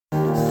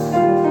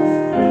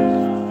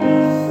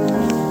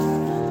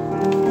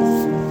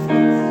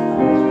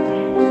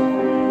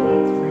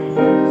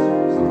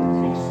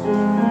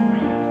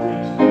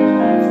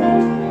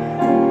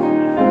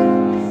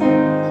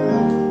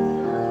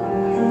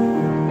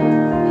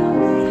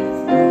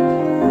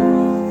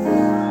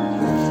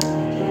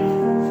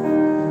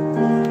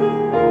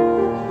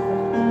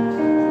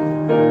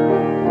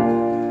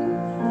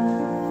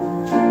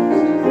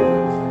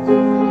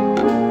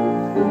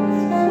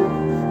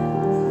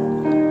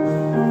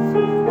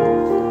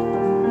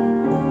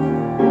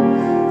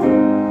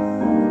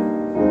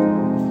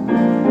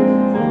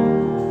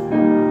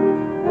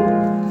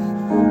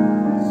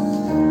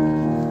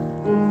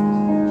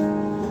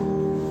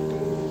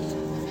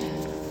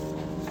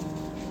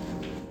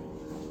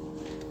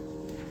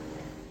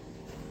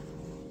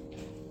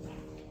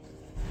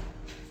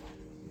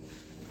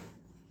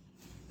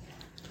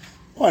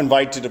I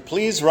invite you to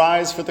please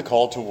rise for the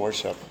call to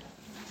worship.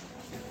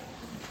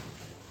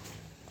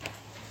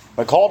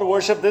 The call to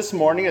worship this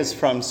morning is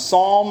from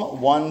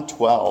Psalm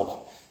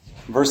 112,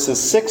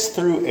 verses 6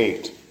 through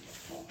 8.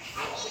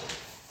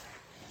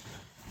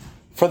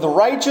 For the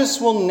righteous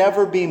will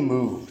never be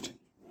moved.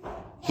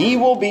 He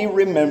will be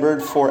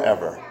remembered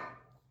forever.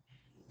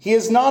 He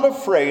is not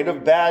afraid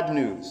of bad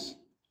news.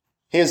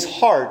 His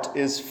heart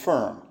is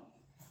firm,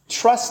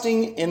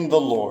 trusting in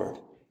the Lord.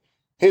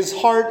 His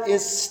heart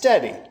is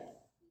steady.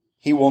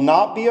 He will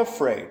not be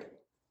afraid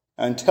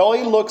until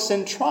he looks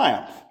in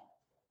triumph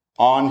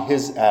on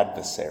his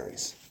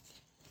adversaries.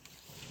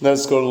 Let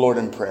us go to the Lord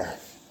in prayer.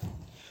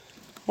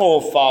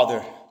 Oh,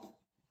 Father,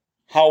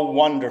 how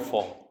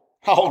wonderful,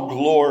 how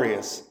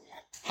glorious,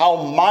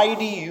 how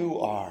mighty you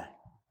are.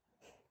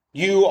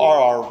 You are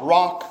our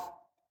rock,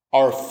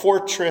 our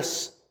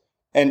fortress,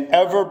 and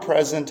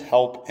ever-present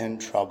help in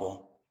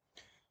trouble.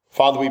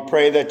 Father, we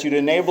pray that you'd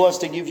enable us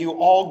to give you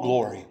all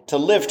glory, to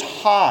lift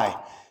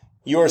high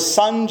your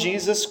Son,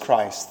 Jesus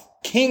Christ,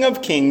 King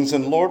of kings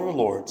and Lord of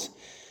lords,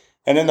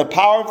 and in the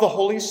power of the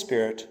Holy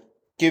Spirit,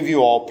 give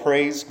you all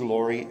praise,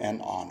 glory,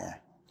 and honor.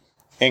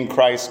 In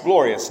Christ's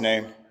glorious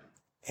name,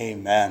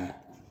 amen.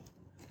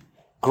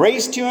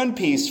 Grace to you and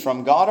peace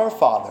from God our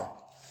Father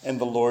and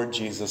the Lord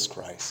Jesus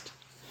Christ.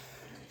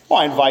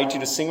 Well, I invite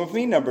you to sing with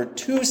me number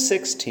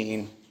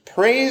 216,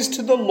 Praise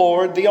to the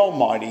Lord the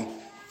Almighty,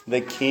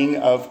 the King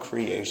of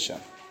creation.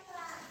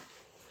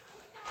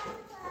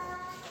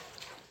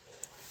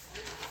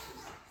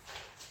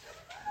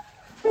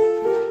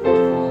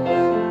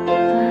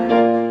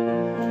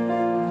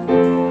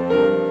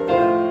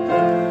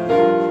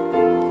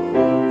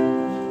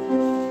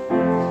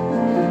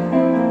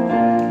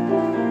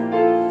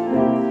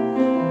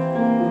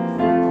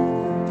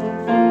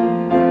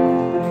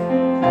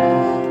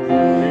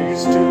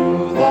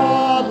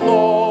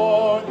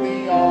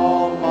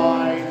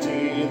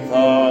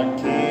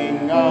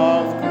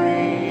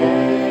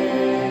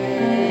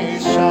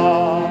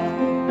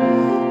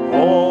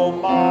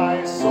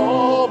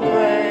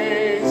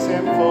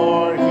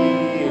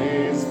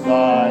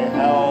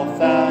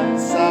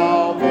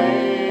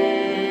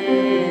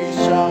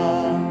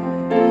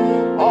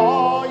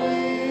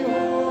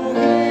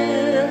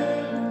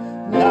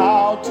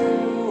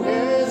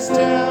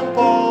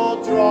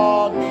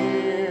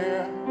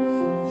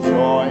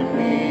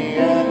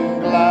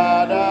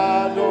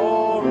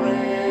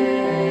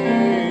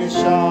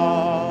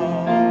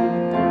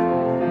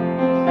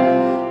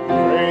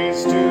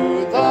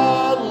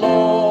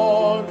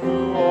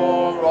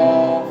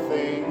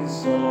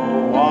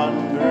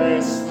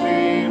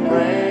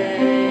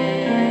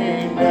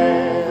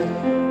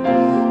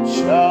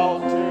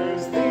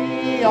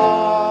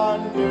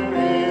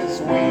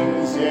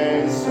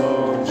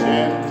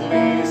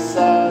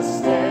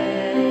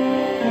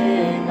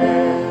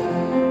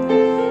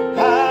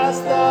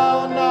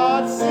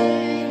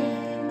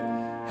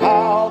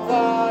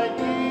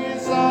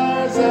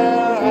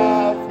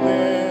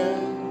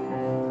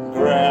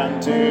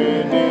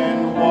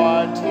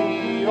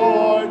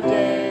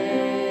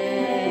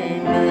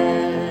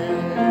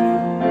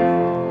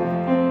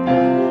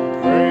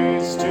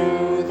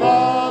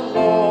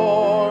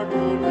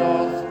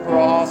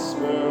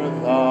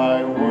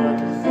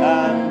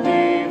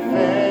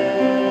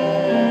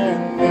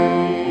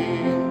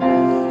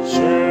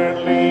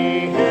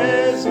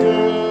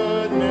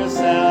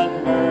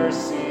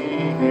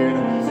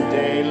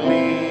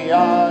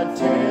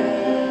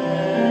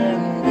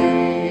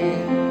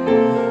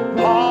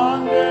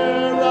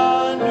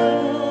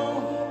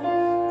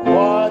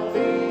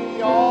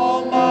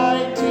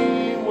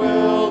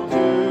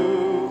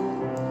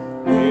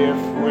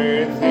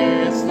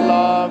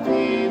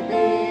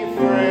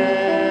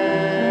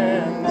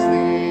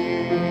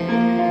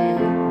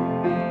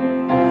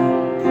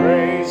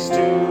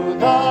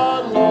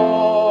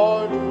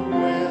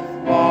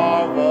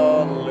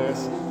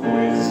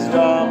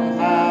 Wisdom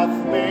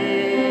hath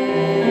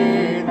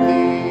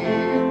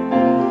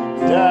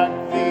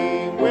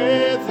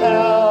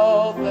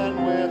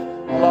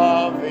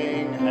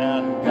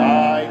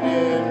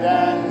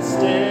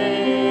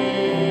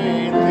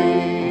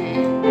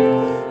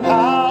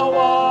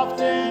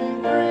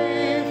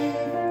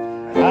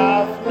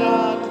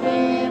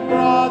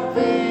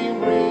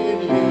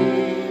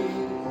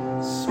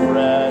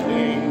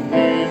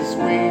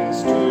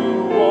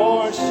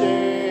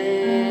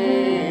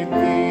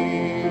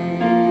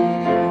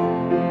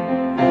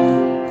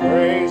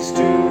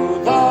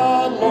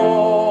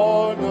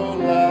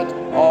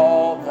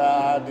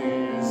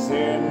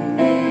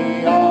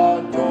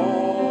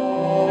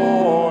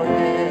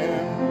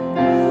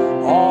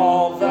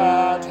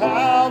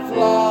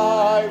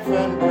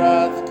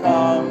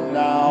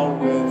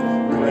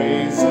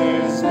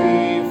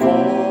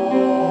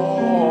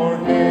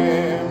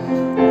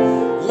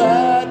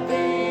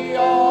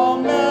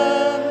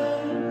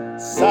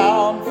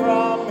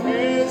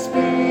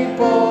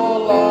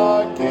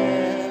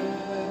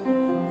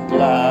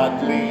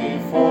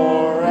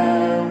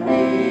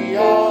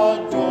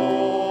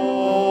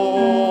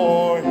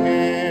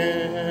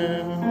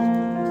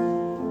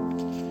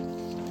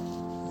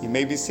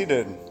be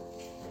seated.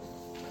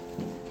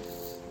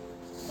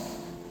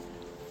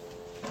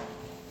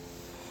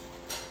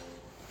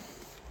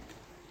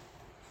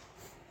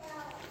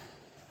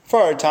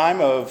 For our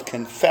time of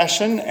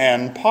confession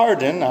and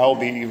pardon, I'll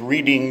be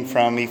reading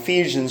from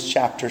Ephesians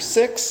chapter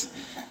 6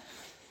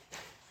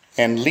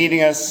 and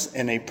leading us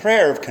in a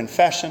prayer of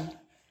confession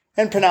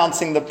and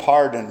pronouncing the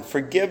pardon,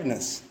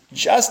 forgiveness,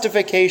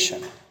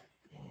 justification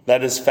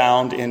that is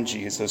found in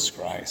Jesus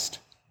Christ.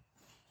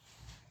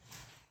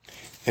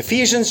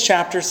 Ephesians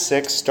chapter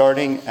 6,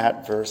 starting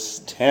at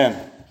verse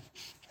 10.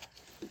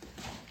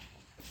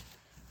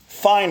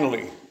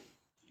 Finally,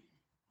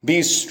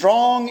 be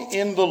strong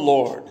in the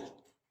Lord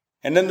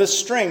and in the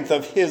strength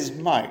of his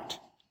might.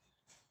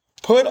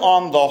 Put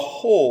on the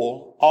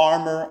whole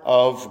armor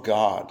of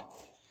God,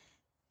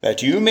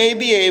 that you may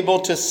be able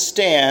to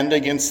stand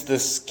against the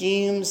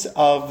schemes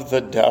of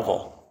the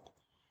devil.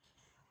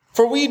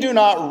 For we do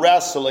not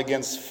wrestle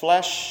against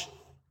flesh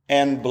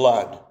and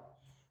blood,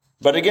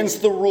 but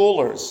against the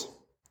rulers,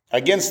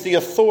 against the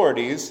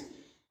authorities,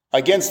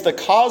 against the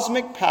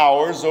cosmic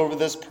powers over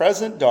this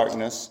present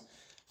darkness,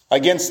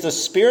 against the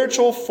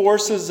spiritual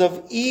forces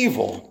of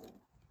evil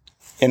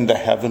in the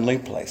heavenly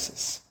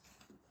places.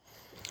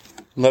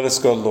 Let us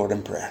go to the Lord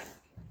in prayer.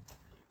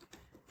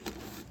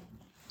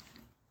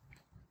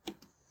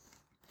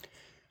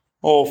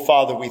 Oh,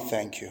 Father, we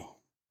thank you.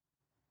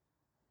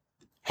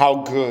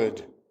 How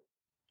good,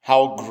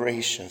 how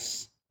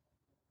gracious,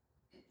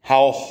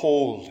 how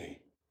holy,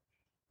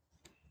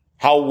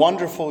 how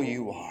wonderful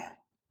you are.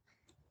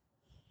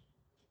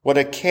 What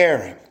a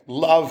caring,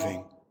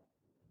 loving,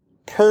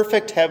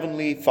 perfect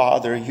heavenly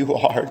Father you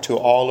are to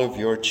all of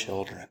your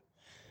children.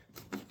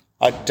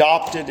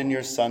 Adopted in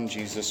your Son,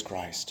 Jesus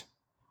Christ,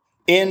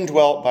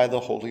 indwelt by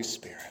the Holy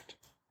Spirit.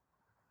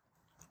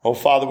 Oh,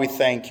 Father, we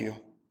thank you.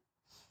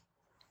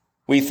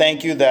 We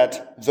thank you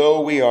that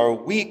though we are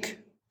weak,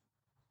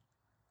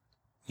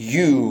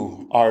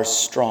 you are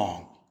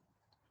strong.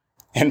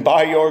 And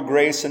by your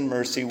grace and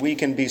mercy, we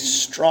can be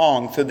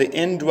strong through the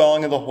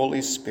indwelling of the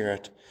Holy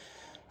Spirit,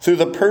 through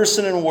the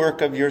person and work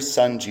of your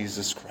Son,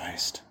 Jesus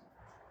Christ.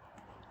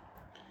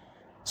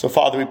 So,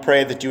 Father, we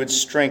pray that you would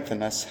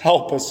strengthen us.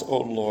 Help us, O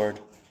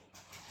Lord.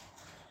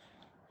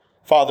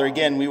 Father,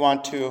 again, we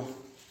want to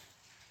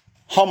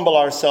humble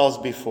ourselves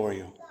before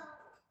you,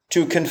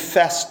 to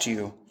confess to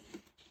you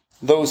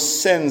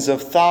those sins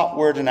of thought,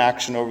 word, and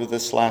action over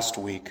this last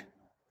week.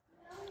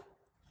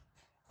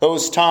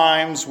 Those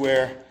times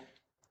where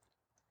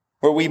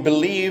we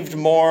believed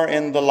more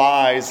in the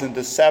lies and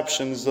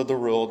deceptions of the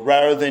world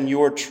rather than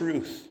your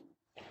truth.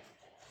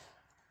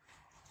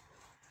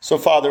 So,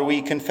 Father,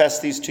 we confess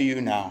these to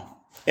you now,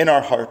 in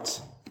our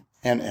hearts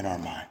and in our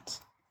minds.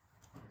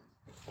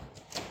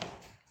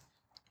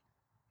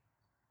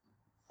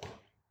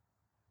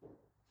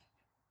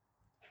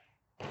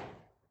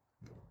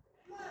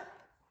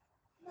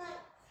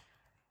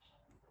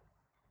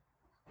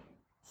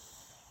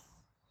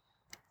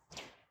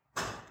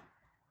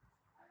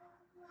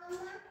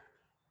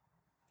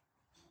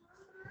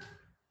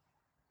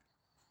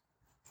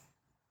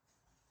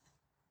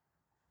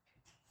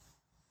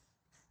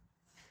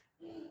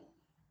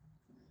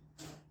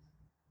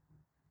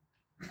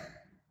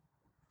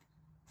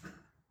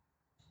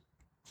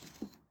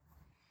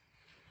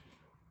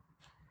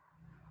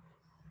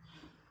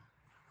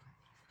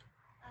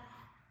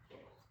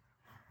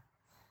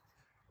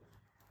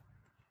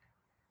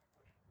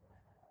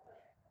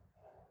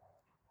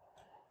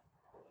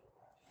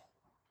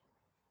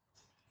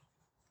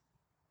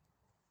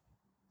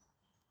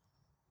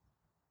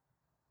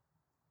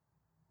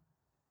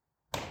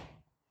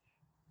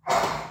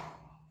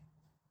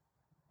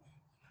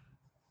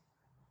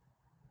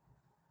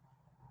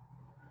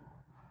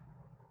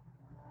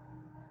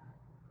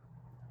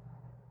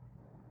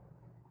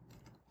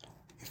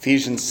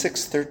 Ephesians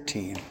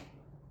 6:13.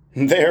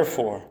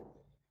 Therefore,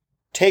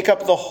 take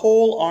up the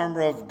whole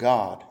armor of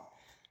God,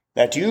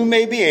 that you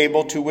may be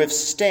able to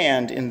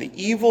withstand in the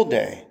evil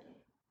day,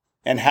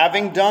 and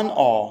having done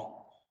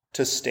all,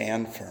 to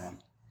stand firm.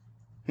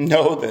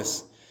 Know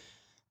this,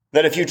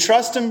 that if you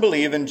trust and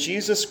believe in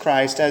Jesus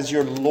Christ as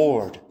your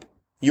Lord,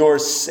 your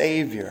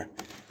Savior,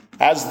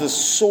 as the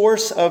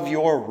source of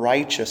your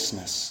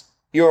righteousness,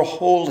 your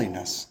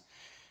holiness,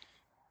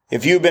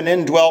 if you've been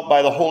indwelt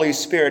by the Holy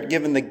Spirit,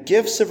 given the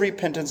gifts of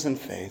repentance and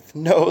faith,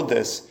 know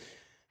this,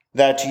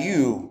 that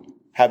you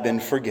have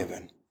been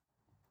forgiven,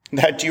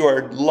 that you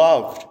are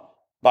loved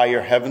by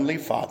your heavenly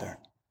Father,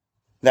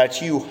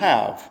 that you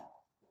have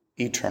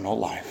eternal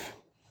life.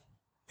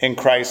 In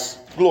Christ's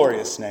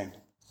glorious name,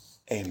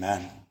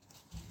 amen.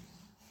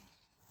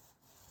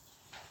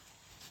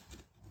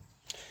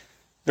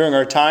 During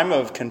our time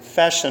of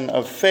confession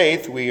of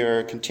faith, we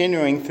are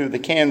continuing through the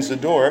Canons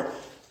of Dort.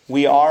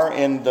 We are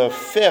in the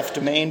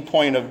fifth main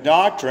point of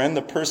doctrine,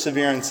 the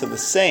perseverance of the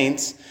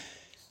saints.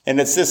 And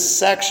it's this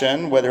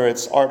section, whether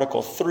it's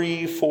Article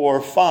 3,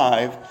 4,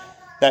 5,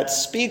 that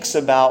speaks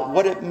about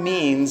what it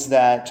means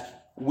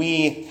that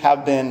we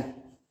have been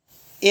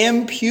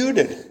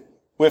imputed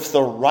with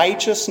the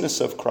righteousness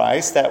of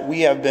Christ, that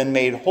we have been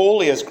made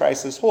holy as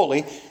Christ is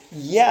holy,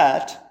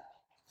 yet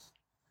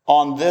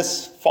on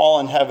this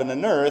fallen heaven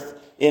and earth,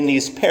 in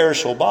these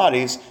perishable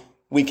bodies,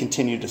 we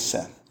continue to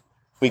sin.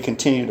 We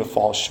continue to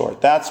fall short.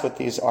 That's what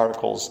these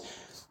articles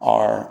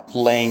are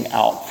laying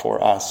out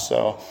for us.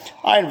 So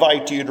I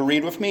invite you to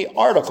read with me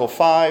Article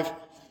 5,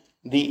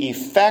 the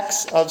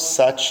effects of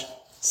such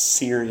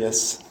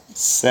serious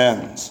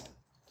sins.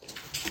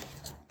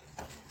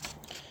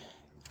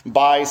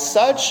 By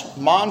such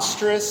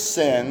monstrous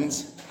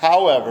sins,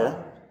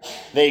 however,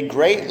 they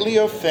greatly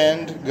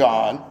offend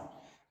God,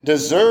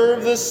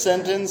 deserve the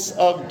sentence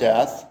of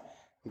death,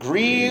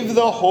 grieve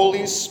the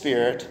Holy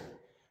Spirit,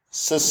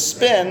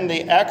 suspend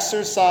the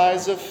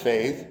exercise of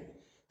faith,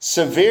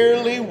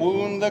 severely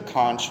wound the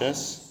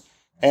conscience,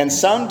 and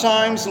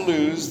sometimes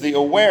lose the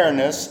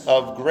awareness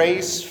of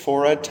grace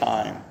for a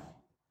time,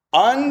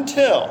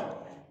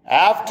 until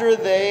after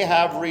they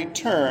have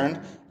returned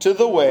to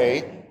the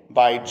way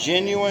by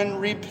genuine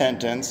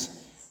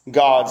repentance,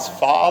 God's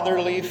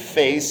fatherly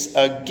face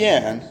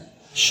again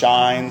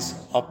shines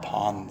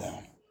upon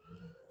them.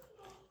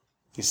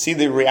 You see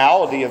the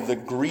reality of the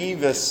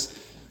grievous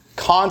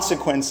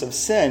consequence of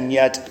sin,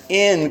 yet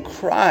in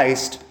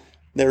Christ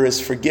there is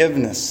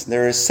forgiveness,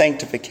 there is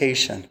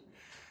sanctification,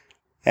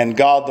 and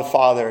God the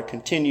Father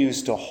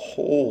continues to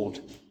hold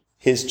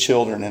his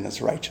children in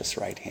his righteous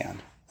right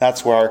hand.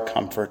 That's where our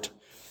comfort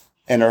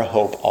and our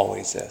hope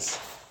always is.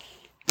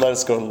 Let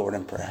us go to the Lord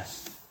in prayer.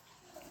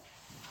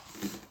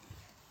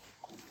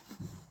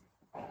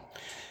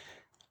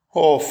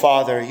 Oh,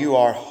 Father, you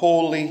are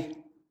holy,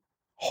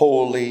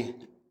 holy,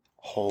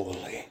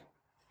 holy,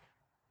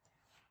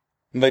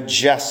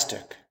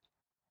 majestic,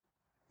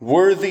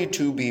 worthy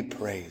to be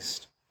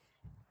praised.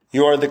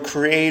 You are the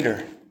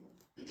creator.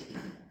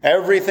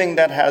 Everything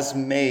that has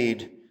been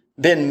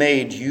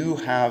made, you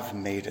have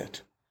made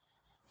it.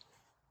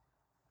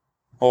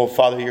 Oh,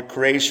 Father, your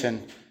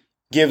creation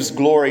gives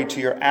glory to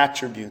your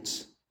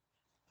attributes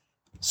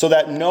so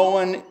that no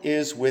one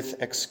is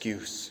with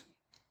excuse.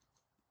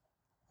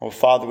 Oh,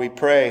 Father, we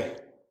pray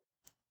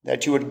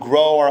that you would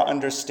grow our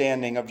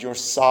understanding of your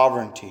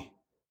sovereignty,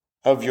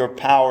 of your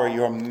power,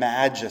 your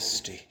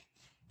majesty.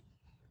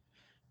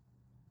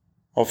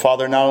 Oh,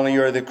 Father, not only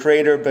you are the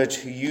creator,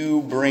 but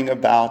you bring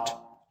about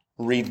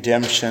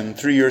redemption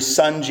through your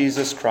Son,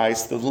 Jesus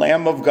Christ, the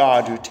Lamb of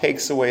God who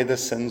takes away the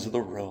sins of the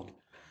world.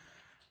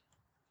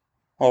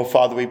 Oh,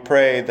 Father, we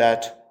pray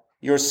that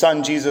your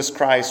Son, Jesus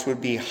Christ, would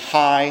be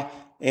high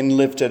and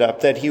lifted up,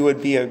 that he would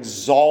be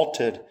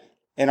exalted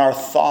in our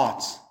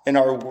thoughts, in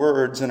our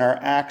words, in our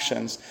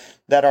actions,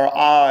 that our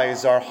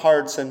eyes, our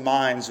hearts, and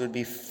minds would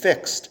be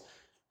fixed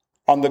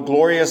on the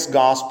glorious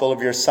gospel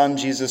of your Son,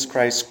 Jesus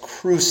Christ,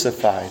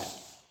 crucified,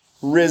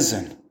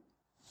 risen,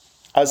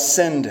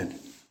 ascended,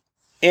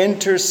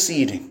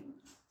 interceding,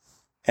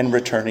 and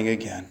returning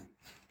again.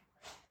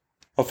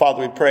 Oh,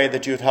 Father, we pray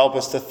that you would help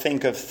us to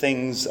think of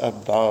things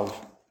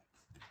above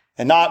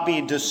and not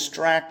be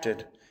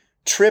distracted,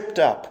 tripped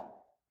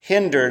up,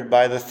 hindered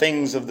by the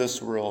things of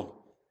this world,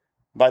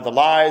 by the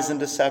lies and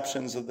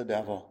deceptions of the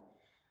devil,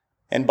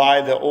 and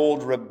by the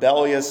old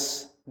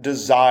rebellious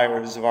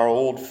desires of our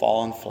old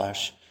fallen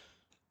flesh.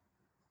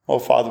 Oh,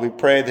 Father, we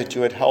pray that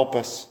you would help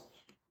us.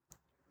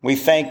 We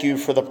thank you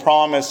for the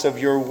promise of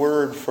your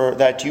word, for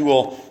that you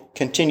will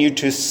continue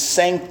to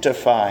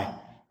sanctify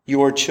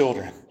your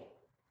children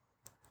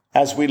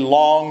as we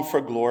long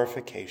for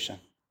glorification.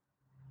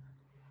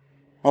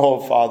 Oh,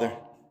 Father,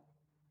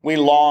 we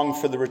long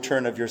for the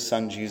return of your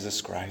Son,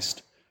 Jesus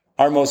Christ,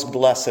 our most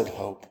blessed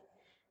hope,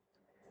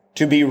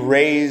 to be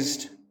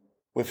raised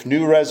with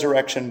new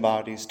resurrection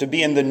bodies, to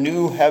be in the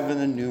new heaven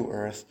and new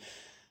earth,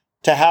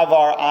 to have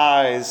our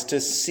eyes to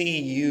see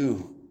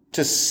you,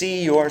 to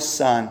see your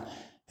Son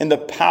in the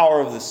power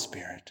of the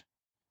Spirit,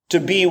 to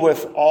be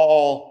with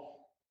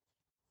all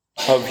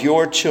of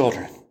your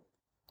children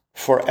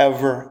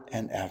forever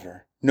and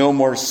ever. No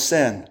more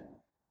sin,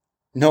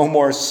 no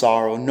more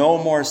sorrow, no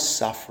more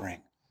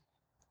suffering.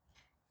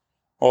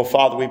 Oh,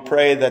 Father, we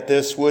pray that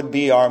this would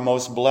be our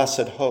most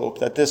blessed hope,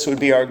 that this would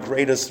be our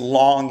greatest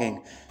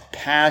longing,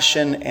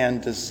 passion,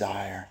 and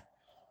desire.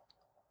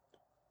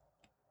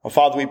 Oh,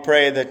 Father, we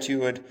pray that you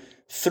would,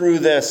 through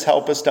this,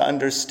 help us to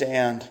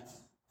understand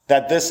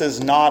that this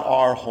is not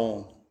our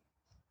home,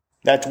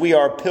 that we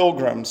are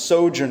pilgrims,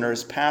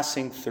 sojourners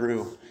passing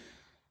through.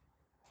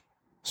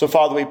 So,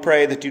 Father, we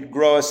pray that you'd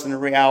grow us in the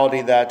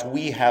reality that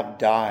we have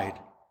died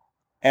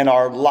and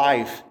our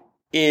life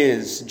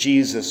is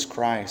Jesus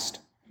Christ,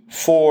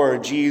 for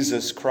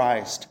Jesus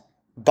Christ,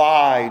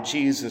 by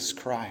Jesus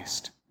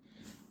Christ.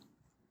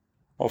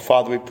 Oh,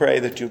 Father, we pray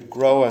that you'd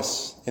grow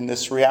us in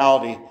this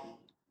reality.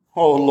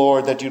 Oh,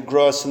 Lord, that you'd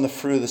grow us in the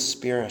fruit of the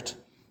Spirit.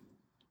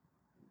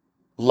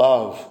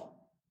 Love,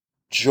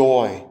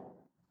 joy,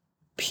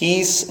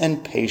 peace,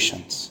 and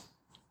patience,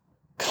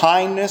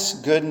 kindness,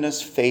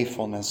 goodness,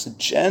 faithfulness,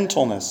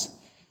 gentleness,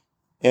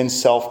 and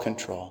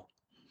self-control.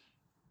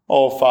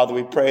 Oh, Father,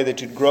 we pray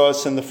that you'd grow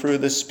us in the fruit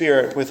of the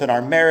Spirit within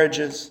our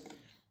marriages,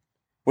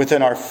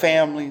 within our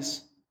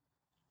families,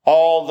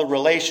 all the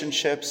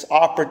relationships,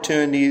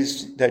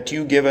 opportunities that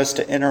you give us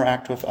to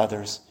interact with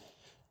others.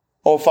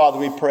 Oh, Father,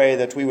 we pray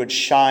that we would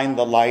shine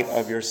the light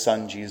of your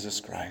Son,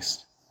 Jesus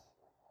Christ.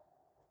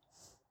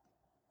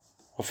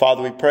 Oh,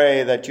 Father, we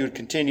pray that you would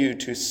continue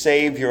to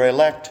save your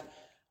elect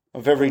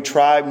of every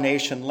tribe,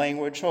 nation,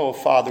 language. Oh,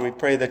 Father, we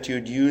pray that you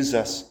would use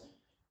us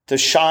to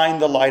shine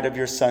the light of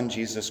your Son,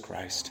 Jesus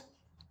Christ.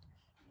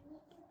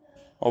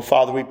 Oh,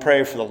 Father, we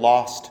pray for the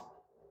lost.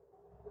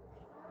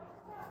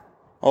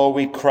 Oh,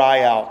 we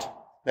cry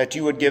out that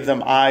you would give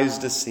them eyes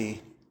to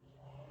see,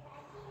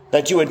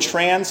 that you would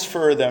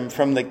transfer them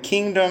from the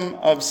kingdom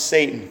of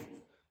Satan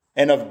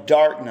and of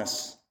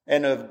darkness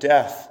and of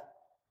death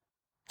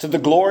to the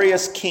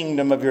glorious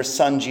kingdom of your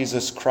Son,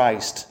 Jesus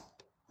Christ,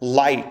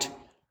 light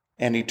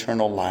and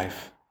eternal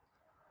life.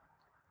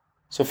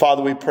 So,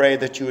 Father, we pray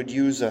that you would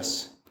use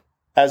us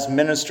as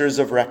ministers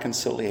of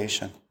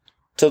reconciliation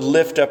to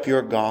lift up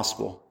your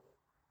gospel.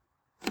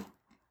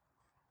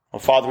 Oh,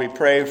 Father, we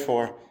pray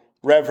for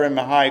Reverend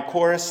Mihai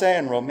Corese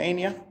in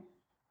Romania.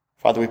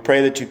 Father, we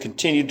pray that you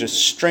continue to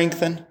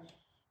strengthen,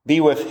 be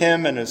with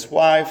him and his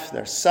wife,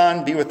 their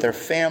son, be with their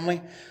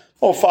family.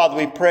 Oh, Father,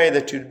 we pray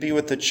that you'd be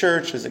with the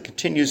church as it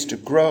continues to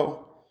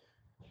grow,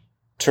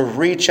 to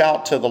reach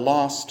out to the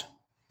lost.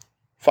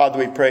 Father,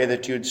 we pray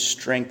that you'd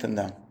strengthen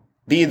them,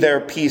 be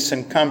their peace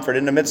and comfort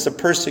in the midst of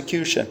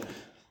persecution,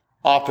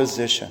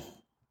 opposition.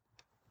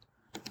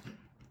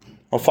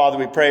 Oh, Father,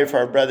 we pray for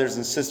our brothers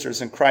and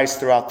sisters in Christ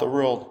throughout the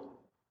world,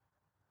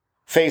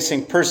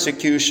 facing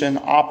persecution,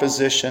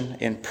 opposition,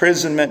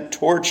 imprisonment,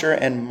 torture,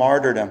 and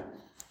martyrdom,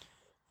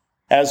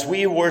 as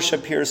we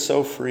worship here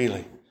so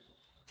freely.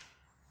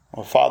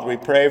 Oh, Father, we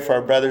pray for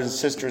our brothers and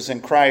sisters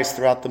in Christ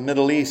throughout the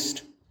Middle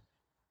East,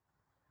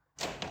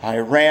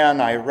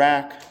 Iran,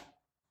 Iraq,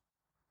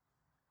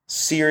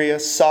 Syria,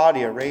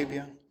 Saudi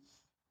Arabia.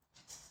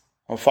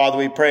 Oh, Father,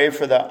 we pray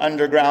for the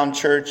underground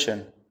church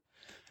in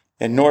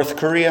North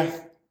Korea,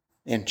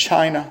 in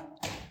China.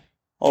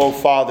 Oh,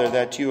 Father,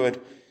 that you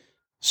would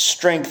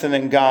strengthen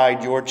and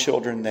guide your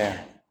children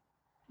there,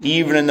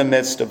 even in the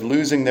midst of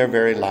losing their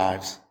very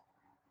lives,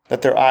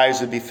 that their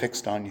eyes would be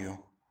fixed on you.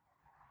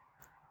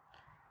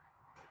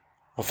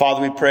 Well,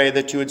 Father, we pray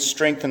that you would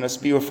strengthen us,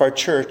 be with our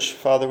church.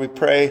 Father, we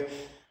pray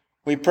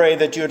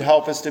that you would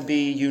help us to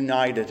be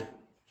united,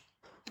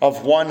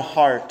 of one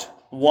heart,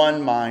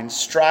 one mind,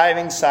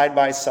 striving side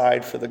by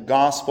side for the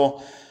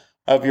gospel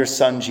of your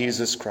Son,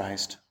 Jesus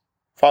Christ.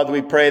 Father,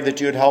 we pray that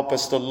you would help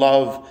us to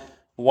love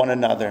one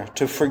another,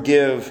 to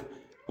forgive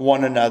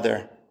one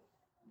another,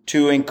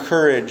 to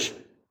encourage,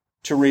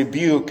 to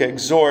rebuke,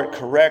 exhort,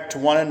 correct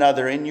one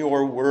another in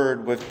your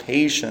word with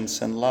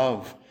patience and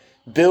love,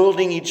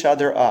 building each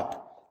other up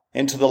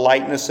into the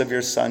likeness of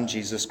your Son,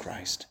 Jesus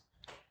Christ.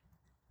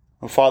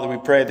 Oh, Father, we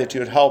pray that you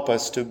would help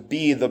us to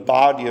be the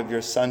body of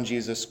your Son,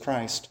 Jesus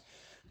Christ,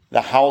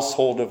 the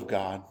household of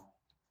God.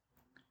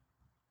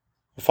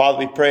 Father,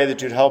 we pray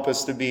that you'd help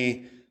us to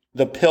be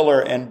the pillar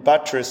and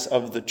buttress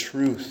of the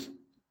truth,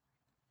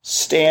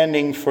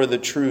 standing for the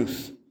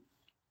truth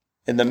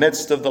in the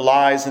midst of the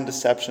lies and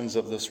deceptions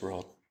of this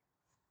world.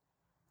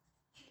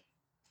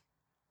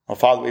 Oh,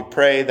 Father, we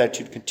pray that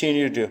you'd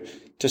continue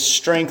to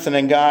strengthen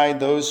and guide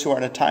those who are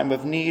in a time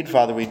of need.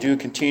 Father, we do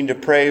continue to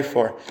pray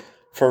for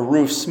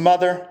Ruth's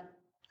mother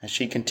as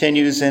she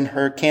continues in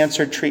her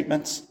cancer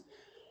treatments.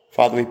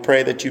 Father, we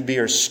pray that you be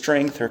her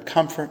strength, her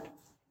comfort.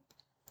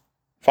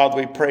 Father,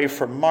 we pray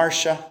for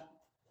Marcia.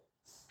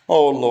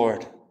 Oh,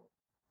 Lord,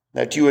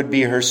 that you would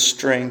be her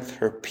strength,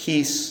 her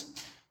peace,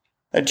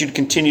 that you'd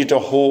continue to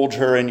hold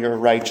her in your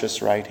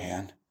righteous right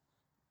hand.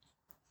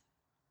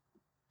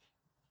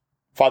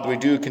 Father, we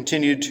do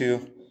continue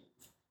to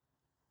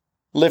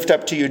lift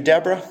up to you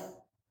Deborah.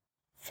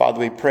 Father,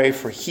 we pray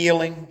for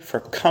healing, for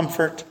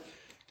comfort,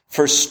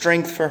 for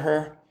strength for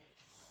her.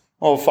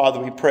 Oh, Father,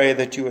 we pray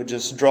that you would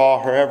just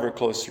draw her ever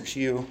closer to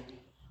you,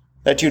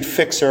 that you'd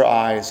fix her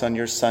eyes on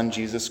your Son,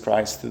 Jesus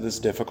Christ, through this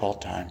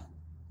difficult time.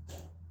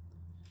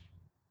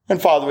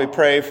 And Father, we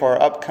pray for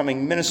our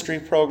upcoming ministry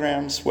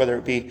programs, whether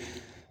it be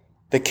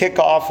the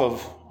kickoff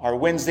of our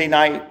Wednesday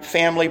night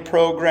family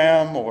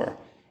program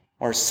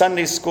or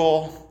Sunday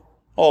school.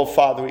 Oh,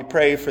 Father, we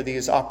pray for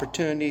these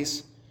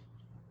opportunities.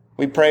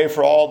 We pray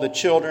for all the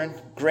children,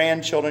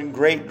 grandchildren,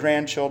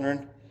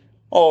 great-grandchildren.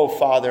 Oh,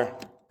 Father,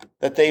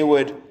 that they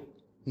would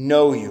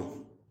know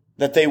you,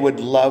 that they would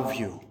love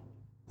you,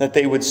 that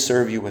they would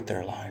serve you with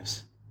their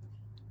lives.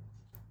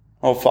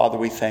 Oh, Father,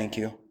 we thank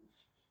you.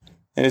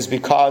 It is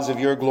because of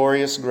your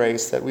glorious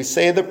grace that we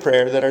say the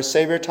prayer that our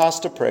Savior taught us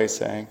to pray,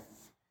 saying,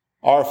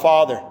 Our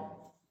Father,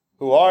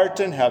 who art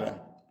in heaven,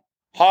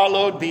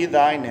 hallowed be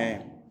thy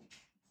name.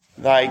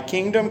 Thy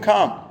kingdom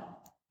come,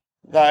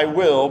 thy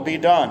will be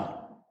done,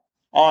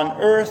 on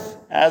earth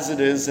as it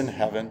is in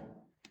heaven.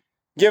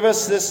 Give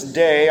us this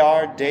day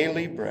our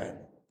daily bread,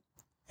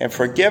 and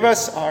forgive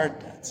us our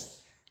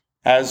debts,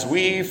 as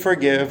we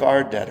forgive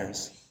our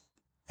debtors.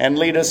 And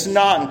lead us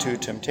not into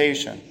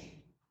temptation,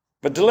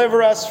 but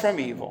deliver us from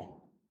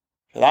evil.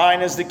 For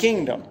thine is the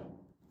kingdom,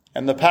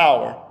 and the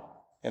power,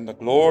 and the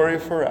glory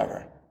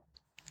forever.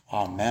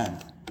 Amen.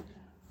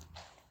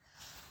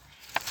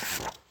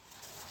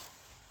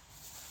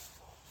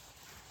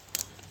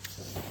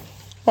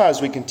 Well,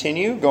 as we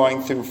continue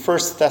going through 1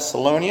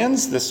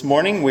 Thessalonians, this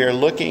morning we are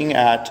looking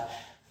at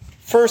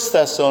 1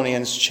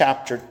 Thessalonians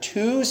chapter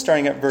 2,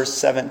 starting at verse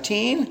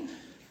 17,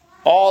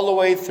 all the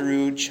way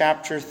through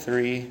chapter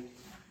 3,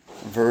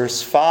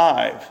 verse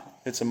 5.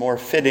 It's a more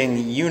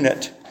fitting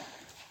unit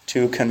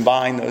to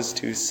combine those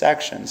two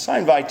sections. So I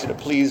invite you to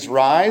please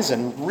rise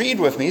and read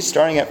with me,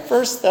 starting at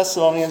 1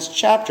 Thessalonians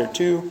chapter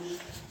 2,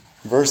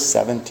 verse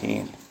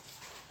 17.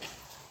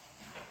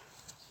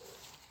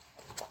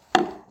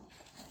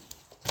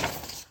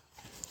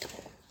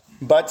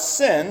 But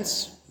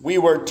since we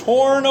were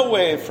torn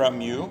away from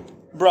you,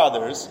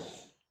 brothers,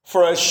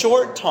 for a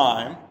short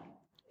time,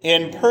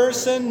 in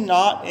person,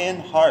 not in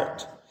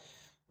heart,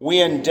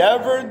 we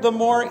endeavored the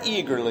more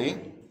eagerly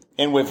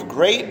and with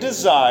great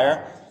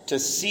desire to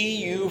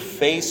see you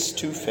face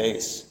to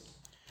face,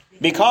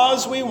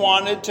 because we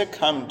wanted to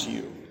come to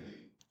you.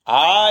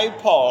 I,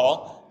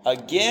 Paul,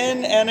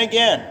 again and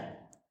again,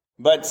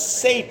 but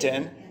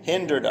Satan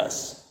hindered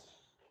us.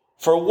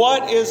 For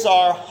what is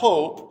our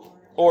hope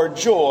or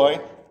joy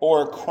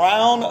or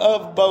crown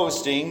of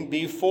boasting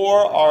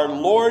before our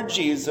Lord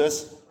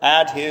Jesus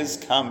at his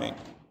coming?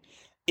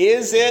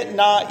 Is it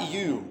not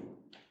you?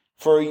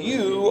 For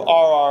you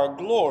are our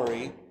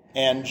glory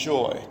and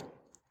joy.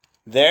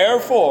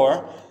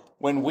 Therefore,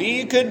 when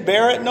we could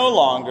bear it no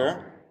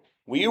longer,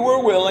 we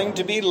were willing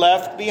to be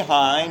left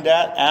behind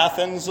at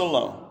Athens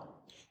alone.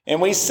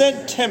 And we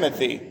sent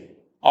Timothy,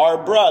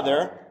 our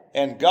brother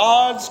and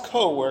God's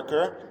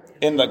co-worker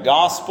in the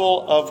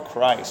gospel of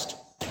Christ,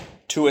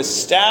 to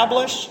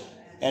establish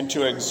and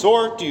to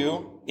exhort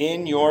you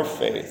in your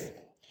faith,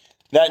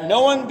 that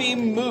no one be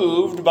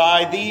moved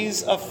by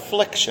these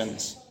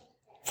afflictions.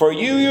 For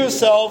you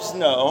yourselves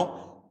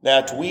know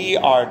that we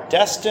are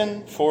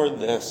destined for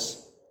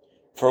this.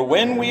 For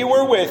when we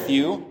were with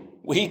you,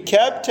 we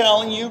kept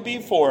telling you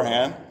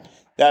beforehand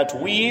that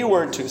we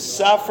were to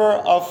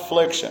suffer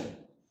affliction,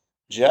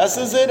 just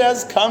as it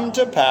has come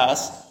to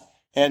pass,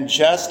 and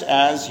just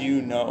as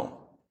you know.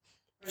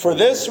 For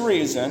this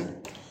reason,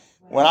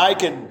 when I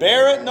could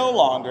bear it no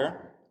longer,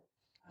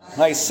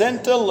 I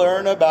sent to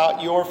learn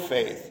about your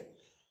faith,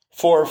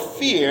 for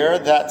fear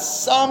that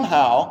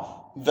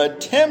somehow the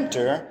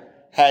tempter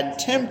had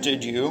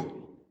tempted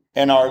you,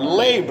 and our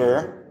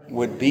labor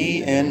would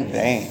be in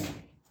vain.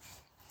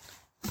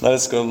 Let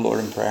us go to the Lord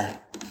in prayer.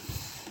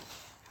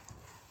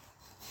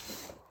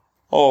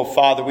 Oh,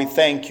 Father, we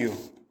thank you.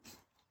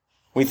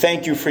 We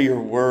thank you for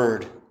your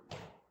word.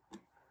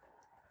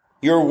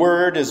 Your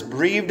word is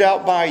breathed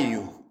out by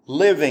you,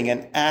 living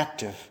and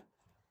active,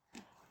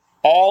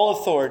 all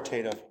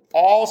authoritative,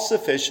 all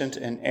sufficient,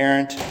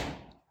 inerrant,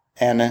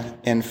 and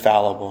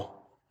infallible.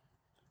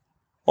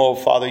 Oh,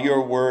 Father,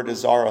 your word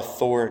is our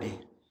authority.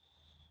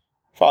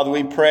 Father,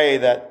 we pray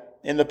that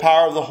in the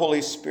power of the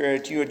Holy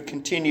Spirit, you would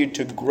continue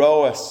to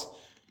grow us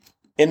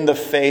in the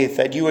faith,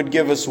 that you would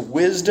give us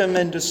wisdom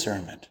and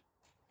discernment,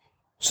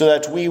 so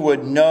that we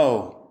would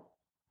know,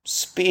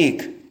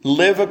 speak,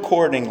 live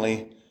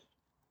accordingly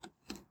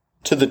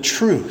to the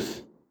truth.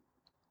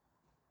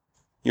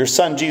 Your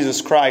Son,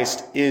 Jesus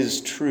Christ, is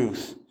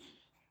truth,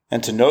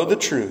 and to know the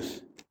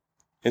truth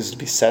is to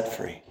be set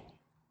free.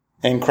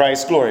 In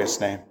Christ's glorious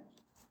name,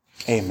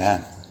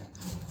 amen.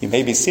 You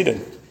may be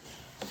seated.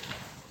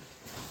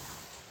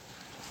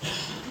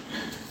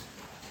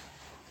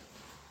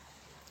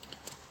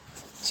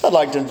 So I'd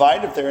like to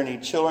invite, if there are any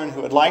children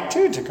who would like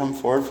to come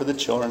forward for the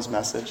children's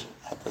message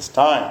at this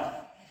time.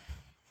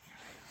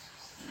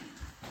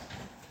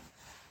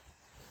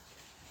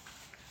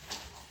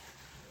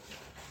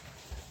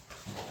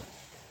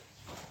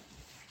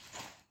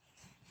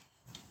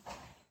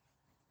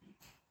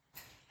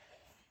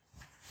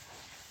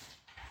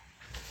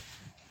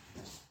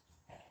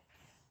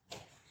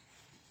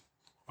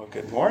 Well,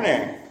 good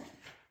morning.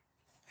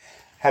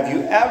 Have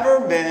you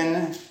ever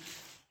been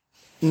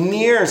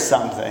near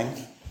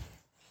something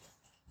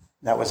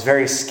that was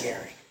very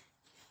scary?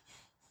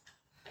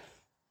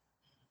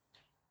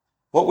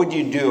 What would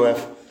you do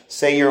if,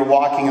 say, you're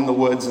walking in the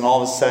woods and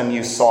all of a sudden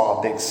you saw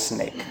a big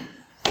snake?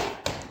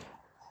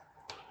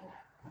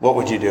 What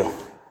would you do?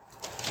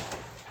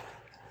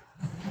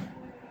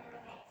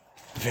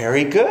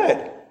 Very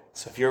good.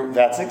 So if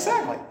that's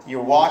exactly.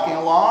 You're walking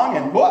along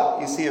and what?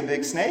 You see a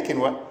big snake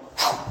and what?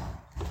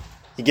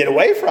 You get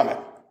away from it.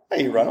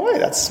 Hey, you run away.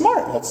 That's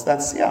smart. That's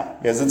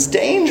because it's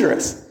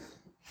dangerous.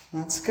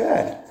 That's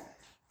good.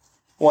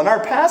 Well, in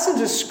our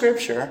passage of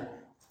Scripture,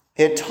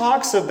 it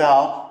talks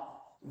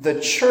about the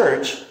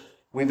church.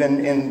 We've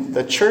been in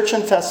the church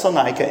in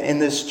Thessalonica,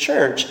 and this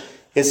church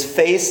is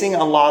facing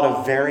a lot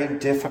of very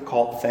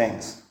difficult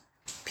things.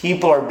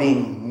 People are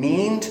being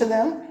mean to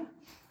them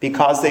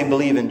because they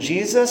believe in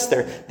Jesus.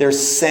 They're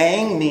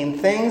saying mean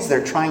things.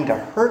 They're trying to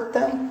hurt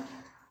them.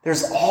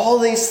 There's all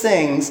these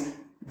things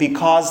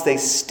because they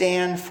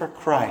stand for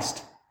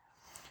Christ.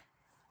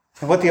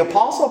 And what the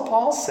Apostle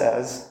Paul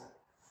says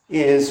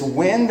is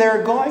when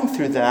they're going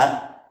through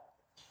that,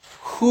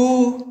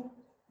 who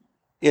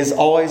is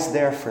always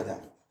there for them,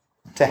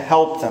 to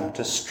help them,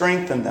 to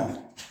strengthen them?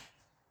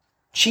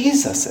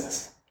 Jesus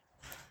is.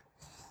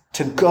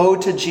 to go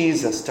to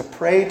Jesus, to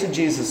pray to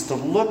Jesus, to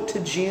look to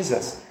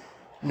Jesus,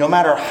 no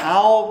matter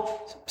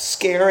how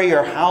scary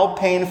or how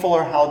painful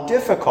or how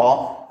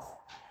difficult,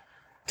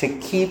 to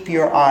keep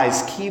your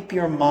eyes, keep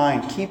your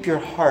mind, keep your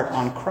heart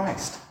on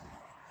Christ.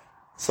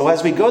 So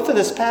as we go through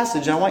this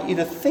passage, I want you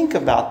to think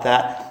about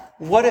that,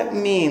 what it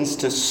means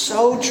to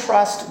so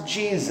trust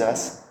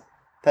Jesus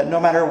that no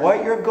matter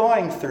what you're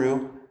going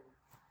through,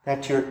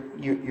 that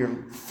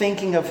you're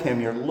thinking of him,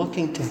 you're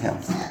looking to him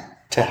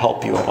to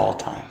help you at all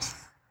times.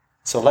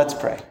 So let's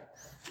pray.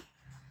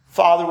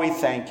 Father, we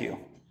thank you.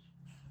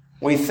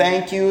 We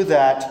thank you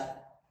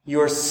that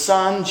your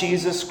Son,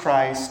 Jesus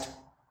Christ,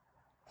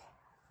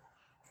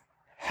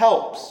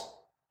 helps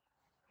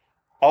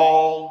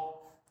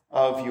all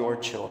of your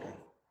children.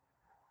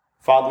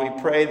 Father,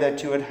 we pray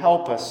that you would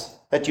help us,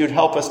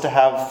 to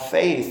have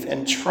faith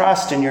and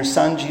trust in your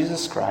Son,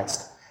 Jesus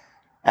Christ,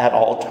 at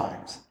all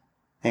times.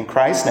 In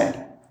Christ's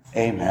name,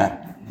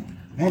 amen.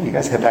 Man, you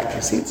guys head back to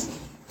your seats.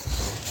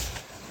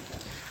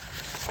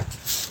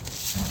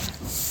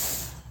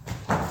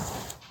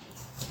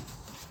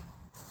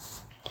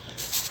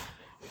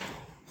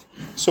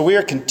 So we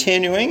are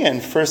continuing in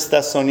 1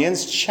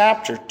 Thessalonians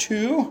chapter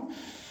 2.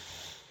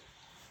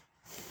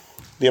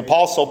 The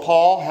Apostle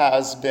Paul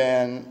has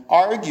been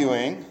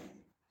arguing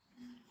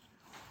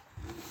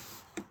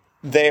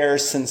their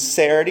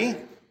sincerity,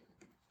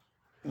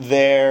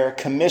 their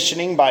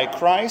commissioning by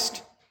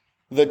Christ,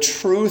 the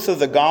truth of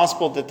the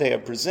gospel that they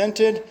have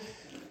presented,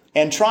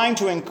 and trying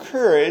to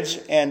encourage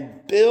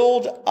and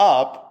build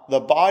up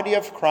the body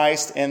of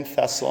Christ in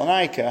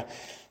Thessalonica.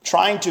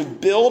 Trying to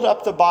build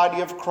up the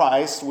body of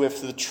Christ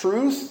with the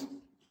truth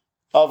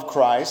of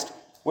Christ,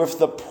 with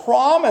the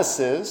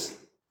promises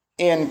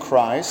in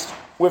Christ,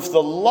 with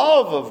the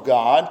love of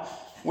God,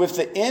 with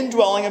the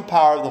indwelling and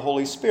power of the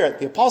Holy Spirit.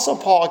 The Apostle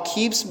Paul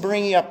keeps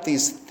bringing up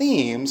these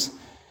themes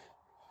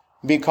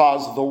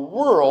because the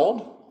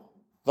world,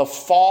 the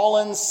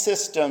fallen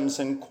systems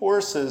and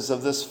courses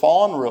of this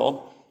fallen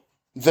world,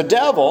 the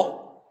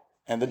devil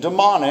and the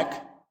demonic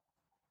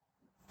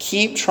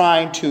keep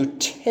trying to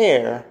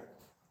tear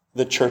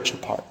the church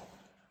apart.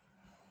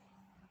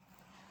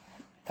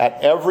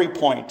 At every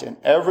point, in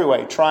every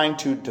way, trying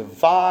to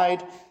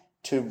divide,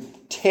 to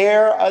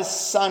tear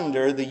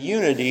asunder the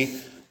unity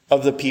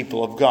of the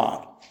people of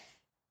God.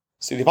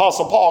 See, the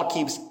Apostle Paul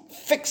keeps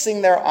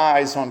fixing their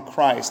eyes on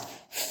Christ,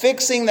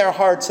 fixing their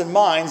hearts and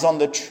minds on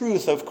the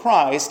truth of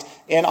Christ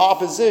in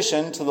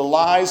opposition to the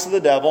lies of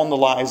the devil and the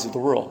lies of the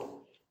world.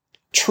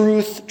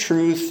 Truth,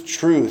 truth,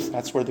 truth.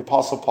 That's where the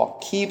Apostle Paul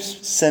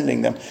keeps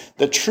sending them.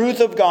 The truth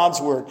of God's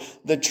word,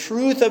 the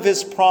truth of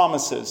his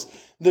promises,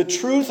 the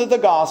truth of the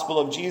gospel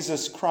of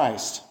Jesus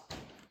Christ.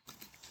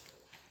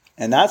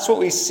 And that's what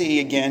we see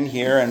again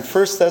here in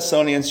 1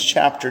 Thessalonians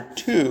chapter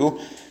 2,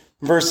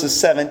 verses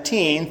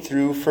 17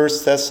 through 1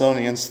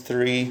 Thessalonians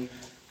 3,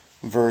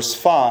 verse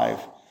 5.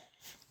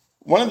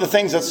 One of the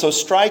things that's so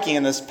striking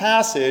in this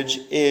passage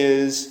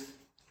is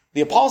the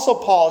Apostle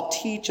Paul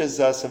teaches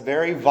us a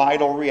very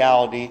vital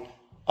reality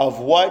of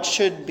what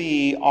should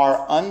be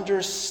our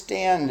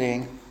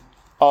understanding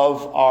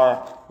of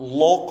our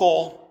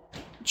local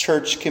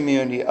church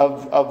community,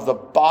 of the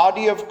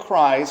body of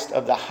Christ,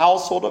 of the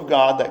household of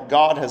God that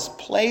God has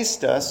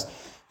placed us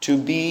to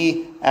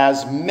be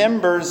as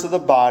members of the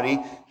body,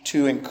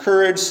 to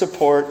encourage,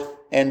 support,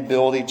 and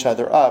build each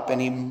other up.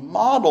 And he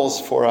models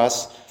for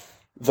us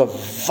the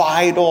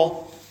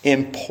vital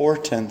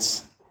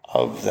importance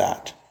of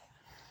that.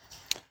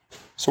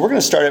 So we're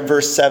going to start at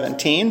verse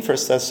 17,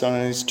 1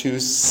 Thessalonians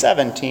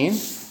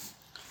 2:17.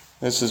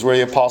 This is where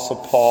the Apostle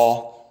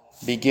Paul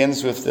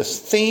begins with this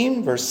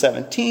theme, verse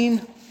 17.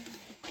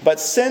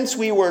 But since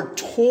we were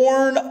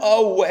torn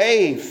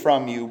away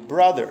from you,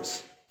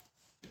 brothers,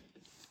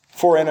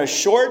 for in a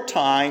short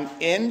time,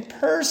 in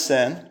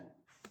person,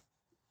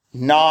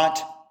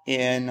 not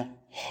in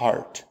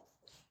heart,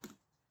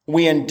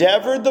 we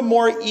endeavored the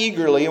more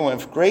eagerly and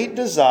with great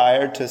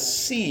desire to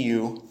see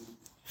you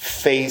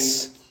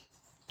face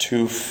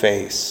to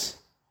face.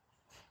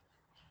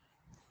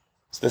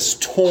 It's this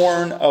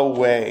torn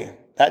away.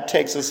 That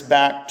takes us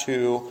back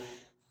to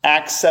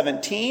Acts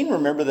 17.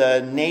 Remember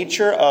the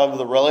nature of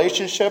the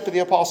relationship with the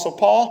Apostle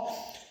Paul.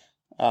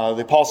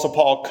 The Apostle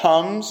Paul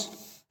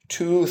comes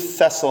to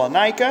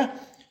Thessalonica.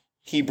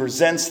 He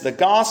presents the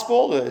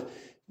gospel. The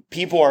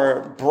people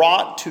are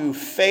brought to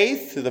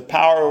faith through the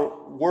power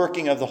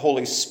working of the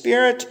Holy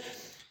Spirit.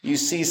 You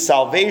see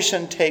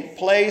salvation take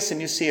place,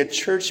 and you see a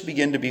church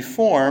begin to be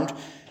formed.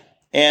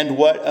 And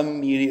what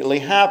immediately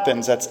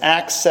happens? That's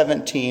Acts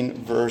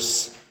 17,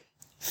 verse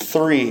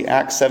 3.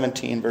 Acts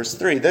 17, verse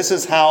 3. This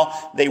is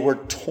how they were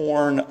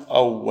torn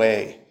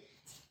away.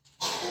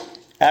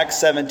 Acts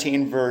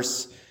 17,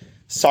 verse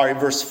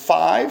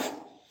 5.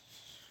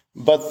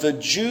 But the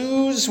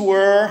Jews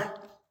were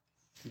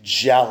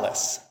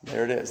jealous.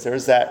 There it is.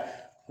 There's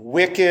that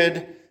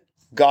wicked,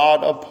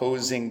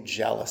 God-opposing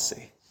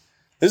jealousy.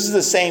 This is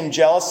the same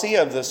jealousy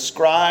of the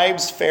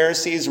scribes,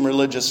 Pharisees, and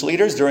religious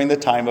leaders during the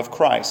time of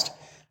Christ.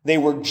 They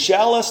were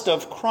jealous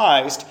of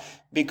Christ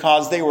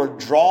because they were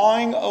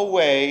drawing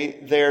away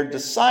their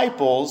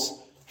disciples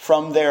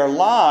from their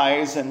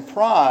lies and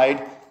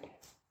pride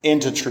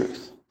into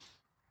truth.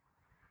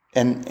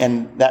 And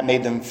that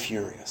made them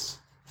furious.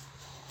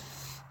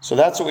 So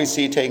that's what we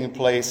see taking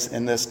place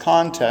in this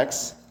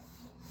context.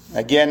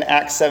 Again,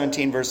 Acts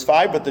 17, verse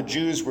 5, but the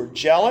Jews were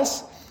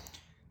jealous,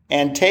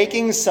 and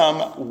taking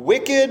some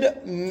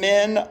wicked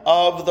men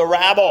of the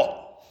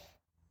rabble.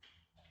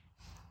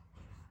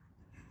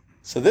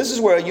 So this is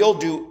where you'll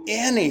do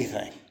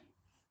anything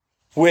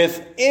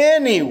with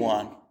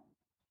anyone.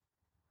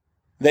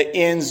 The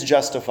ends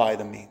justify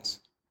the means.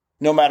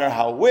 No matter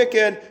how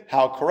wicked,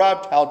 how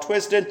corrupt, how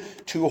twisted,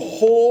 to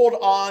hold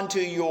on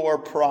to your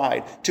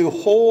pride, to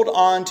hold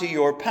on to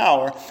your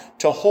power,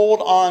 to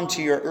hold on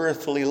to your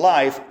earthly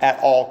life at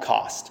all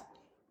cost.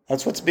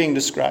 That's what's being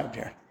described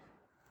here.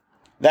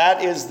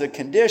 That is the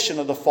condition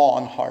of the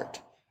fallen heart.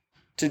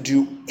 To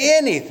do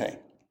anything,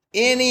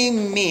 any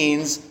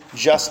means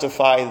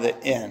justify the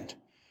end.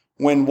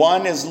 When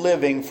one is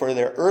living for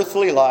their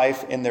earthly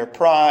life in their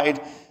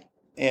pride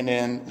and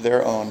in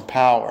their own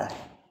power.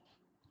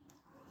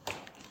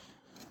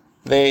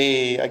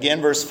 Again,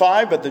 verse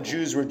 5, but the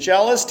Jews were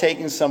jealous,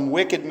 taking some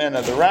wicked men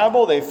of the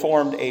rabble. They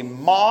formed a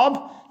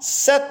mob,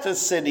 set the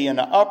city in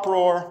an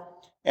uproar,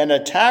 and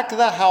attacked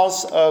the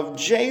house of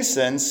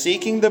Jason,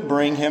 seeking to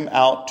bring him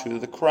out to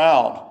the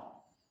crowd.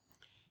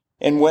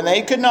 And when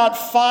they could not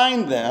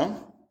find them,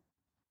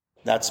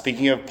 that's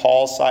speaking of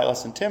Paul,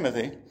 Silas, and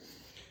Timothy,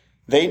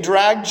 they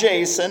dragged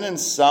Jason and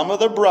some of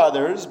the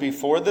brothers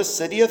before the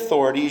city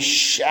authorities,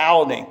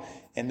 shouting.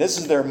 And this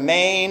is their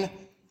main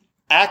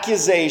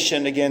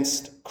accusation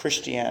against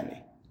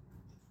Christianity.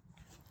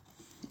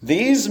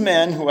 These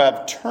men who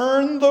have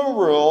turned the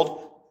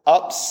world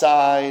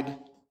upside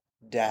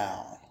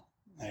down.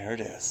 There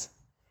it is.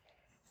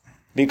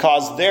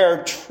 Because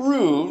their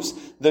truths,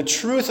 the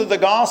truth of the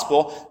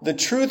gospel, the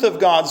truth of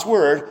God's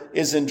word,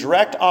 is in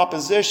direct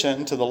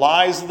opposition to the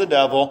lies of the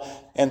devil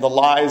and the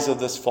lies of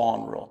this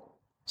fallen world.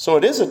 So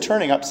it is a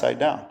turning upside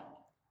down.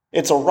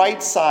 It's a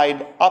right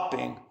side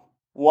upping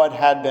what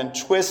had been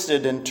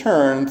twisted and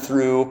turned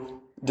through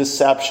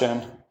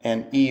deception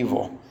and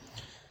evil.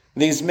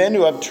 These men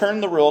who have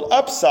turned the world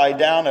upside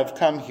down have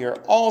come here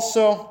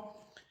also,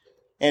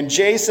 and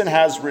Jason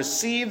has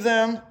received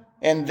them,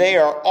 and they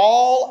are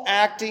all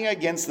acting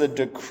against the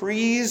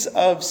decrees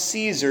of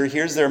Caesar.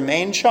 Here's their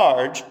main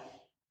charge,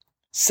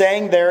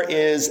 saying there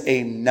is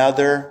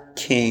another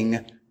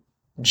king,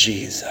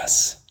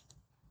 Jesus.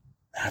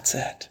 That's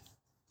it.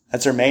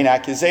 That's their main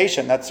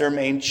accusation. That's their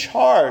main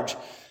charge.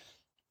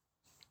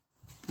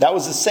 That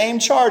was the same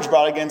charge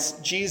brought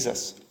against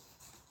Jesus.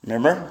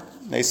 Remember?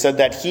 They said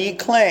that he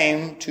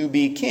claimed to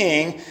be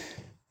king.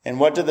 And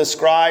what did the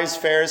scribes,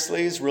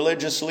 Pharisees,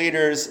 religious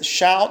leaders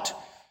shout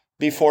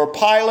before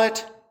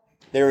Pilate?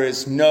 There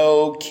is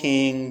no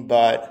king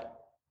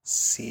but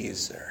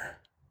Caesar.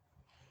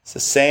 It's the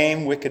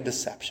same wicked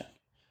deception.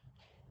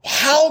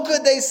 How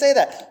could they say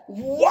that?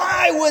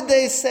 Why would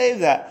they say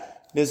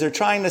that? Because they're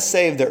trying to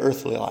save their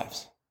earthly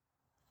lives.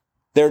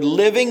 They're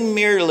living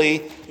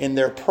merely in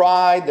their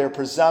pride, their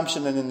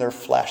presumption, and in their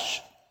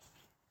flesh.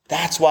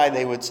 That's why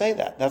they would say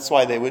that. That's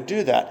why they would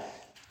do that.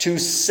 To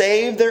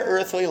save their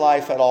earthly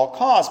life at all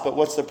costs. But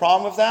what's the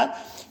problem with that?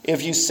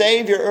 If you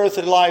save your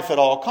earthly life at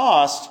all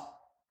costs,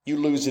 you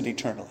lose it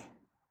eternally.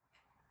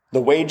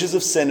 The wages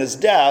of sin is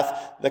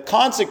death. The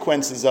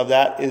consequences of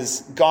that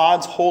is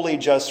God's holy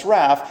just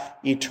wrath,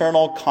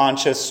 eternal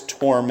conscious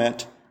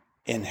torment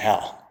in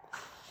hell.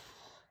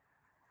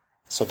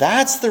 So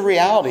that's the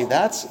reality.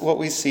 That's what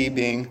we see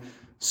being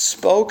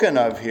spoken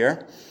of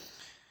here.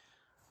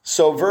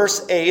 So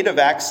verse 8 of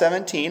Acts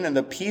 17, and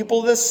the people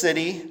of the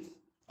city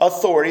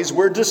authorities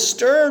were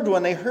disturbed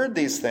when they heard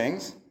these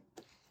things.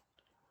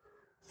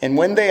 And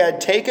when they had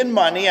taken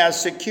money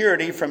as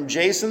security from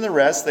Jason and the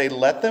rest, they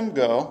let them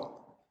go.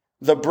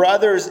 The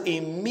brothers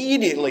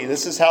immediately,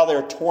 this is how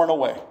they're torn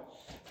away.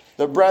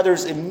 The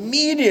brothers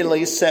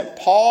immediately sent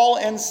Paul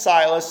and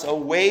Silas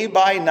away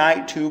by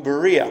night to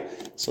Berea.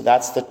 So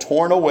that's the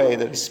torn away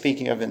that he's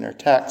speaking of in their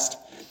text.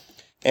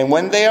 And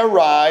when they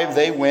arrived,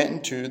 they went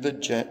into the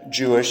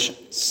Jewish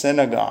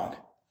synagogue.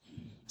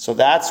 So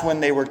that's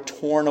when they were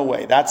torn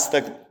away. That's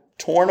the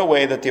torn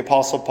away that the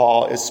Apostle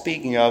Paul is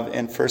speaking of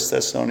in 1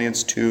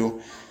 Thessalonians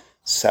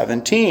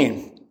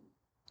 2:17.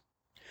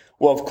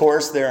 Well, of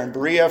course, they're in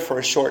Berea for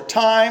a short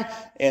time,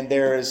 and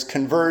there is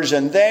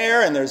conversion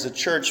there, and there's a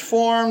church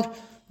formed.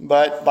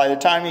 But by the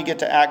time you get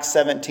to Acts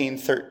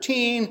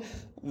 17:13,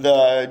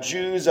 the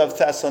Jews of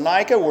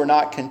Thessalonica were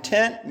not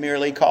content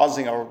merely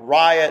causing a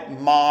riot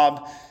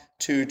mob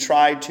to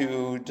try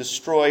to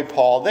destroy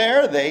Paul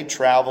there. They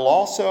travel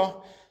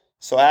also.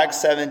 So Acts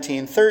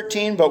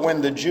 17:13, but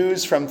when the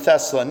Jews from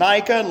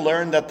Thessalonica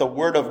learned that the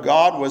word of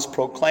God was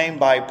proclaimed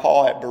by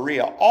Paul at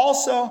Berea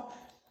also,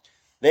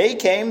 they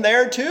came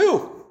there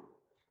too,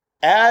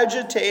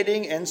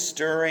 agitating and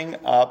stirring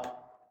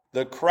up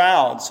the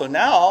crowd. So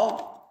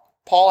now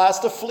Paul has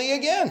to flee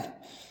again.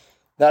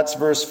 That's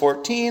verse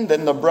 14.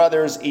 Then the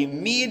brothers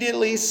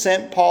immediately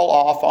sent Paul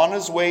off on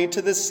his way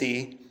to the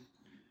sea,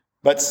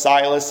 but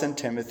Silas and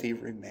Timothy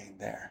remained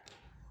there.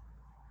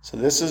 So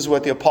this is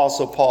what the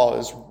Apostle Paul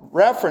is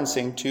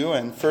referencing to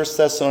in 1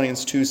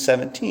 Thessalonians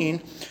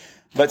 2:17.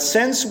 But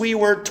since we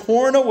were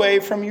torn away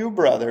from you,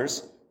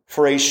 brothers,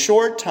 for a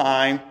short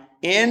time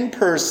in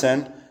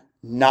person,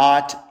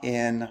 not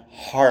in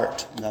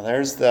heart. Now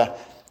there's the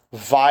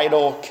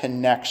vital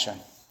connection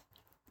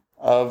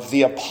of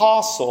the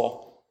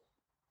apostle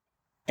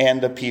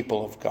and the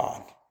people of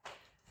God.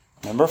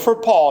 Remember, for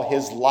Paul,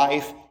 his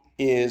life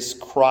is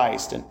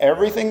Christ, and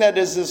everything that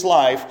is his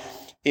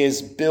life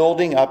is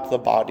building up the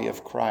body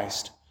of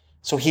Christ.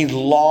 So he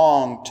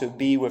longed to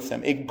be with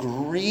them. It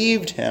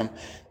grieved him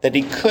that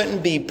he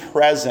couldn't be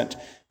present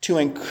to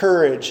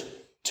encourage,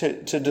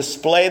 to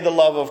display the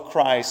love of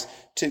Christ,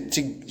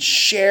 to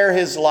share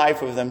his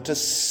life with them, to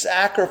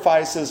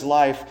sacrifice his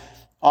life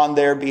on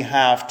their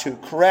behalf, to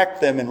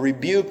correct them and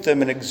rebuke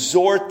them and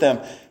exhort them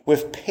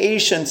with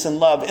patience and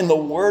love in the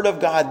Word of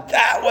God.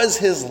 That was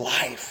his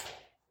life.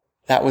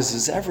 That was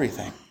his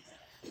everything.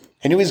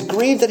 And he was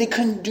grieved that he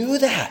couldn't do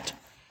that.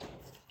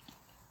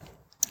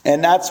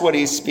 And that's what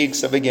he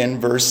speaks of again,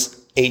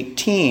 verse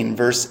 18.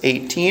 Verse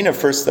 18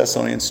 of 1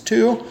 Thessalonians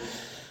 2.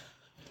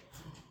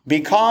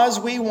 Because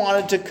we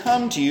wanted to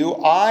come to you,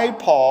 I,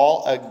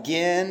 Paul,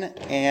 again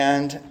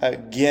and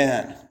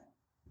again.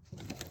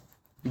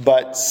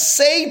 But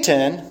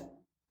Satan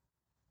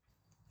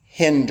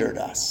hindered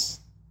us.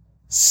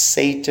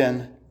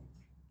 Satan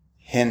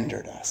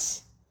hindered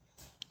us.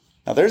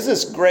 Now there's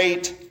this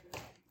great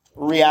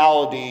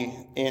reality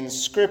in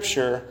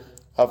Scripture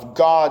of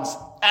God's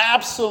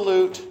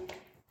absolute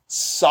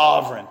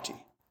sovereignty.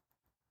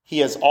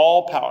 He is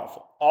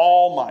all-powerful,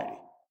 almighty,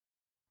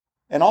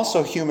 and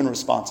also human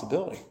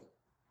responsibility.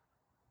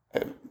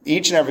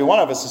 Each and every one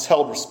of us is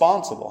held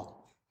responsible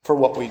for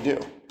what we do.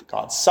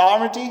 God's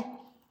sovereignty,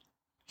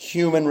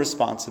 human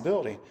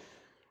responsibility.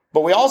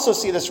 But we also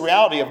see this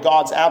reality of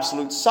God's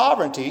absolute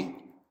sovereignty,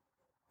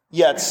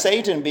 yet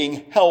Satan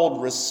being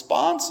held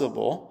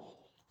responsible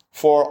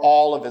for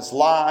all of his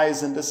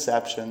lies and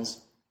deceptions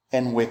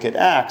and wicked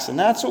acts. And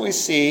that's what we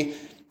see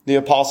the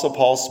Apostle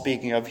Paul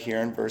speaking of here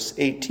in verse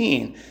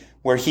 18,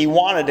 where he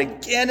wanted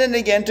again and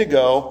again to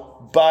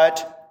go,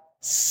 but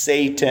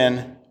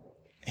Satan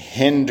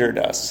hindered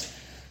us.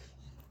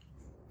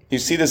 You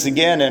see this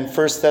again in 1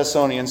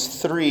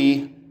 Thessalonians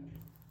 3,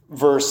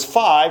 verse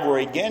 5, where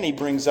again he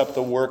brings up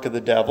the work of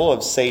the devil,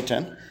 of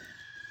Satan.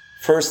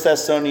 1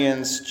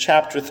 Thessalonians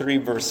chapter 3,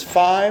 verse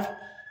 5.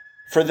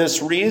 For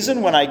this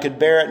reason, when I could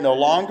bear it no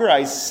longer,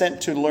 I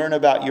sent to learn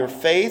about your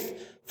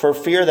faith, for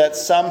fear that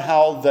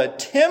somehow the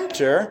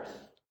tempter,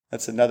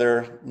 that's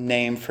another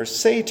name for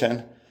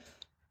Satan,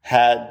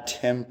 had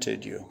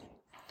tempted you.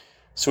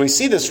 So we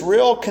see this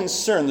real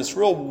concern, this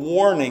real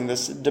warning,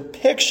 this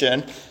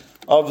depiction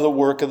of the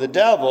work of the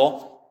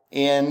devil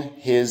in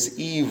his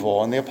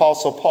evil. And the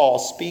Apostle Paul,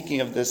 speaking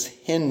of this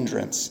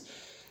hindrance,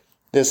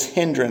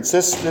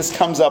 this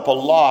comes up a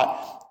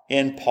lot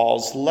in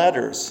Paul's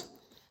letters.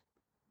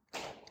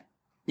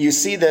 You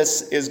see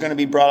this is going to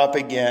be brought up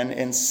again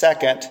in 2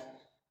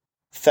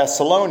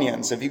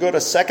 Thessalonians. If you go to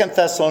 2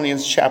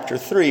 Thessalonians chapter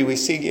 3, we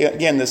see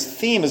again this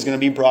theme is going to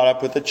be brought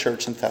up with the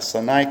church in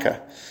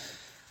Thessalonica.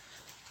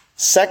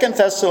 2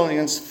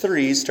 Thessalonians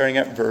 3, starting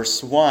at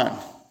verse 1.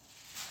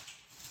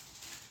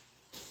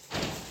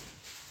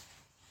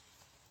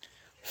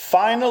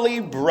 Finally,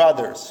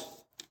 brothers,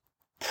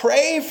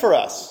 pray for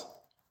us,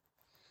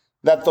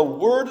 that the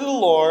word of the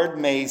Lord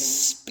may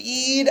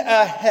speed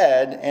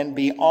ahead and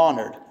be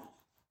honored,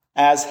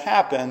 as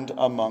happened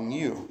among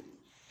you,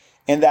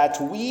 and that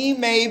we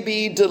may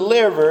be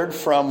delivered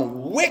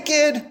from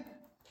wicked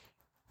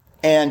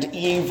and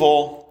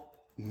evil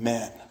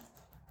men.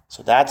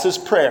 So that's his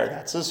prayer,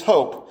 that's his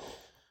hope,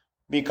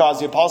 because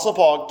the Apostle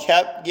Paul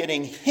kept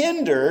getting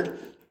hindered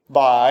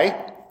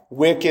by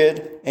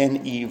wicked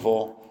and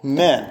evil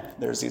men.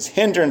 There's these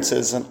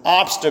hindrances and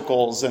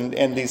obstacles and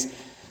these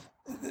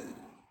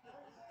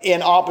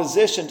in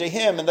opposition to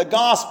him and the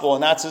gospel,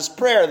 and that's his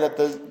prayer, that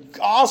the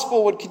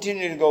gospel would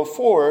continue to go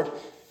forward,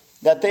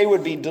 that they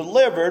would be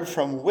delivered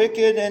from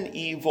wicked and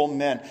evil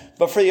men.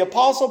 But for the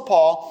Apostle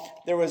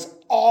Paul, there was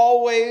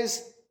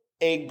always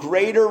a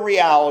greater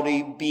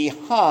reality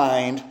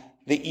behind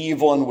the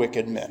evil and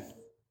wicked men.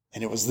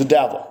 And it was the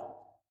devil.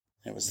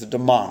 It was the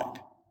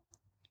demonic.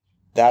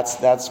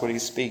 That's what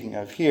he's speaking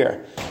of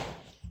here.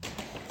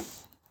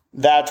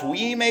 That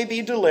we may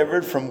be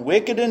delivered from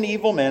wicked and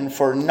evil men,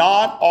 for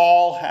not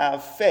all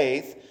have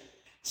faith.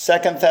 2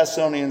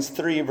 Thessalonians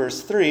 3,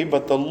 verse 3,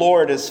 but the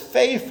Lord is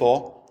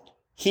faithful.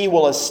 He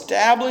will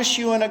establish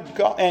you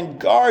and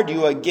guard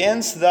you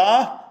against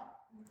the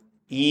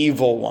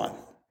evil one.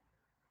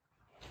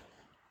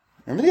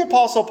 Remember, the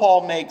Apostle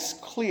Paul makes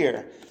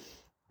clear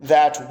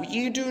that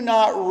we do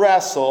not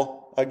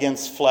wrestle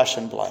against flesh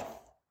and blood,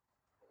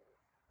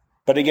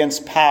 but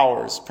against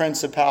powers,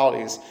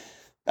 principalities,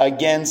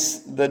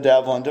 against the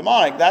devil and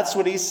demonic. That's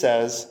what he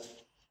says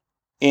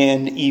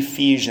in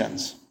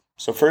Ephesians.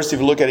 So first, if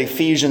you look at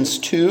Ephesians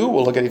 2,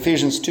 we'll look at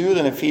Ephesians 2,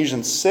 then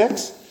Ephesians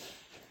 6.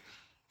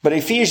 But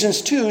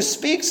Ephesians 2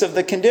 speaks of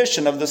the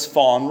condition of this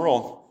fallen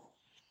world.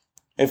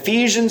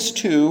 Ephesians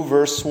 2,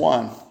 verse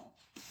 1.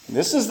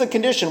 This is the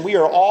condition we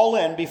are all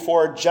in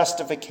before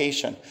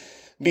justification,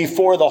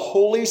 before the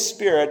Holy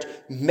Spirit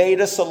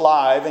made us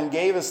alive and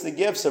gave us the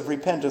gifts of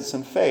repentance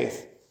and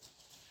faith.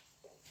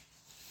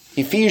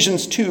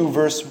 Ephesians 2,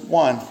 verse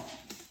 1.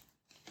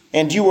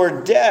 And you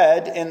were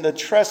dead in the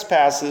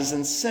trespasses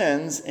and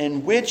sins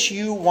in which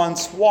you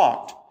once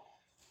walked,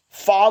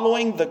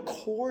 following the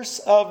course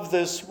of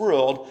this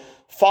world,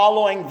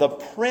 following the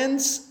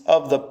prince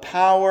of the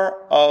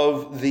power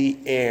of the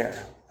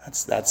air.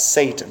 That's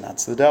Satan.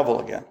 That's the devil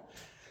again.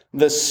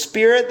 The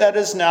spirit that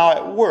is now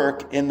at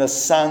work in the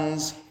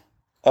sons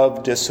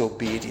of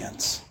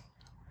disobedience.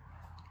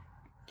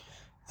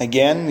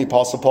 Again, the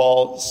Apostle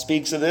Paul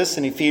speaks of this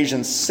in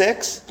Ephesians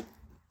 6.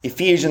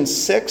 Ephesians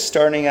 6,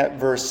 starting at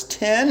verse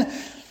 10.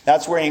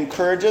 That's where he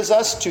encourages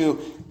us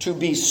to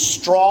be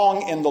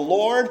strong in the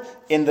Lord,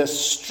 in the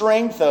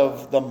strength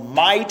of the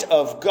might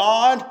of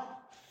God.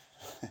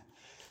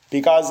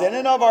 Because in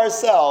and of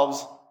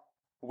ourselves,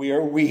 we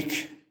are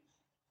weak.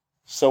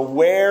 So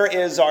where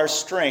is our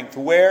strength?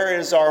 Where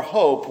is our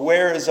hope?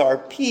 Where is our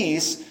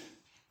peace?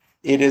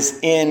 It is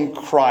in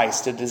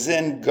Christ. It is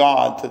in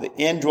God through the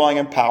indwelling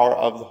and power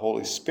of the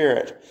Holy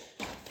Spirit.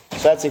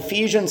 So that's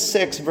Ephesians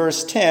 6,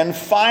 verse 10.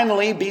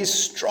 Finally, be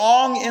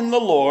strong in the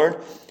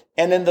Lord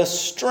and in the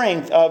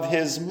strength of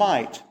his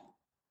might.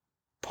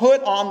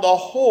 Put on the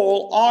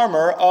whole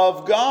armor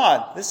of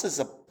God. This is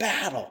a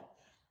battle.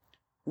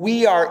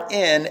 We are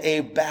in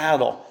a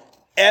battle.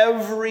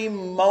 Every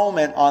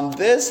moment on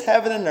this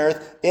heaven and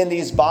earth, in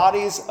these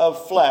bodies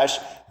of flesh,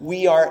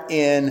 we are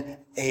in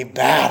a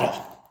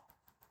battle.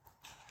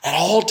 At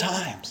all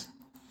times.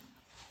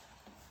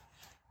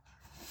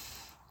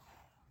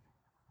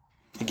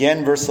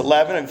 Again, verse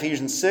 11 of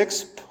Ephesians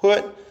 6,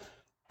 put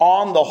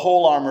on the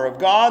whole armor of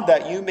God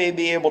that you may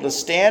be able to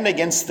stand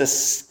against the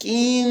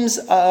schemes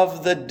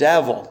of the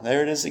devil.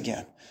 There it is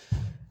again.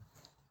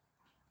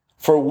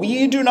 For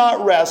we do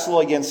not wrestle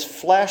against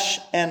flesh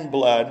and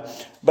blood,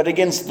 but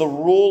against the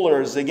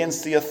rulers,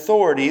 against the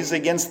authorities,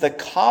 against the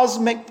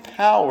cosmic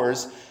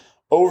powers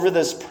over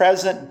this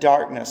present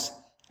darkness,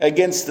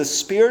 against the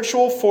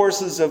spiritual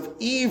forces of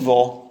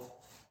evil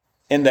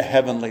in the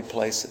heavenly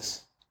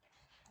places.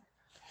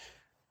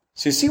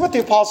 So you see what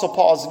the Apostle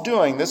Paul is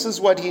doing. This is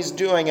what he's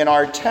doing in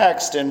our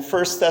text in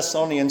 1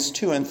 Thessalonians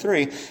 2 and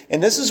 3.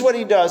 And this is what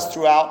he does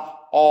throughout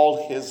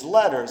all his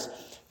letters.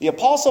 The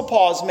Apostle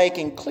Paul is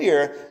making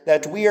clear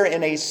that we are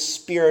in a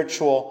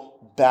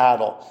spiritual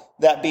battle.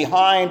 That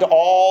behind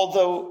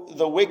all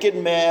the wicked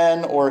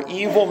men or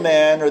evil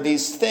men or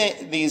these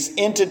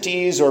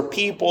entities or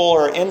people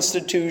or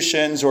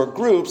institutions or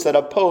groups that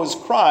oppose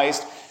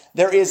Christ,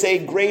 there is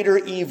a greater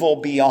evil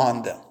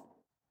beyond them.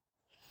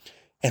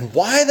 And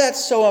why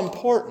that's so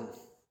important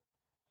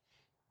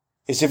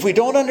is if we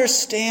don't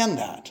understand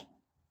that,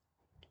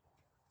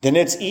 then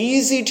it's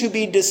easy to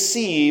be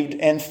deceived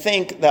and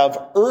think of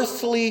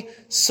earthly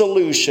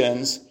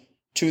solutions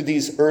to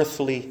these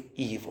earthly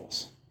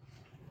evils,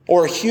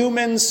 or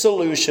human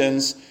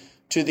solutions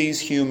to these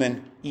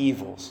human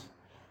evils,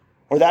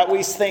 or that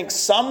we think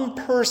some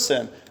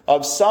person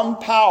of some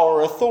power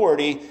or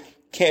authority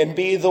can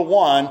be the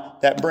one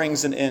that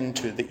brings an end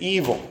to the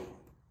evil.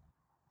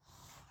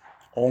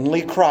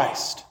 Only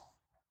Christ.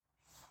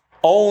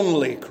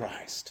 Only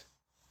Christ.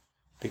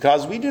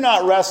 Because we do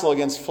not wrestle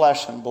against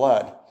flesh and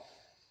blood.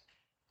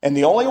 And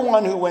the only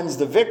one who wins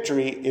the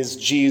victory is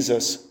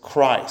Jesus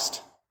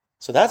Christ.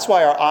 So that's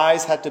why our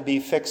eyes have to be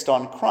fixed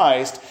on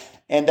Christ,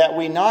 and that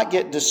we not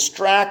get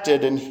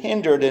distracted and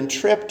hindered and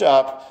tripped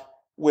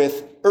up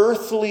with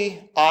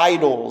earthly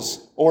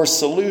idols or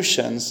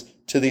solutions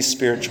to these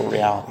spiritual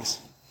realities.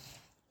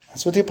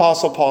 That's what the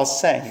Apostle Paul is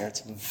saying here.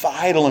 It's of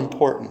vital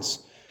importance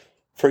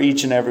for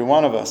each and every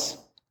one of us.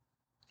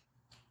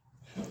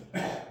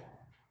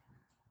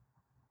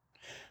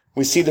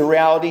 We see the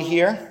reality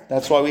here.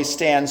 That's why we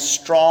stand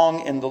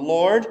strong in the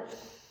Lord,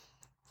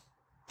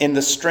 in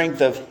the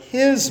strength of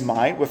his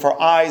might, with our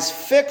eyes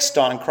fixed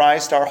on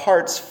Christ, our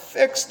hearts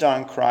fixed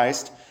on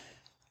Christ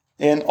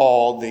in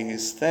all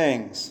these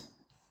things.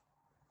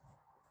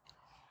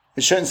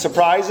 It shouldn't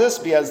surprise us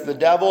because the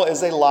devil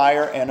is a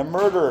liar and a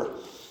murderer.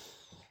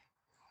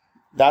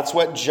 That's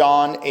what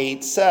John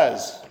 8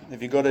 says.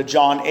 If you go to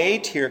John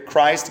 8, here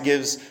Christ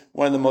gives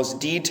one of the most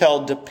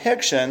detailed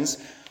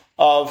depictions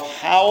of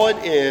how it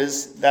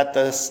is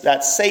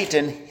that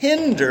Satan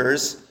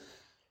hinders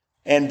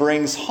and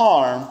brings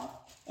harm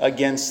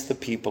against the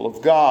people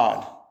of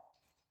God.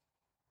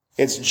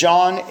 It's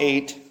John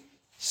 8,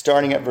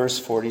 starting at verse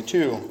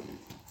 42.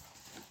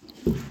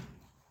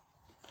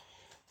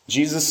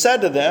 Jesus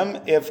said to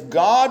them, "If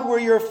God were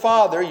your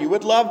Father, you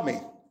would love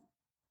me.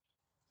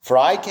 For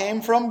I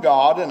came from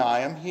God and I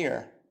am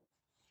here.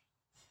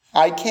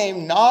 I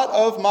came not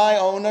of my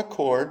own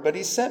accord, but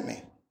he sent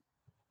me.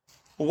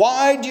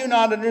 Why do you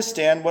not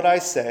understand what I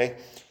say?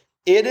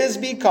 It is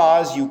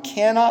because you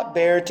cannot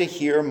bear to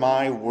hear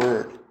my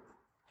word.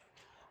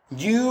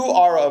 You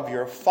are of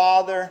your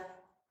father,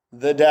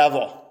 the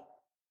devil,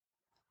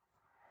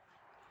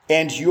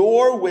 and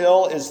your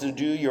will is to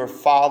do your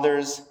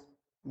father's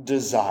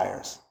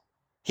desires.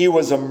 He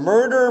was a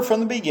murderer from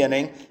the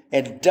beginning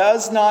and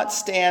does not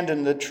stand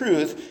in the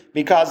truth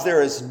because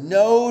there is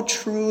no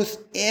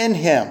truth in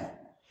him.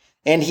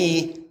 And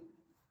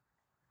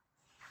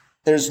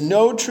there's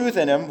no truth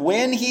in him.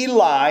 When he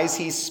lies,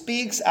 he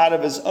speaks out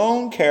of his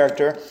own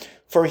character,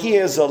 for he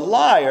is a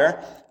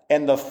liar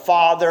and the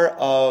father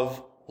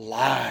of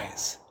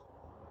lies.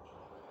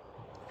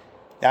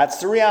 That's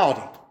the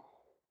reality.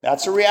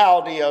 That's the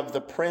reality of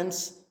the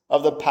prince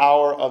of the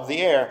power of the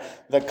air,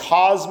 the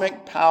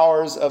cosmic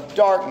powers of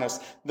darkness,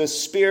 the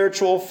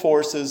spiritual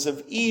forces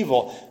of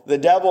evil. The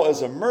devil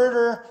is a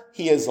murderer.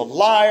 He is a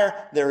liar.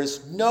 There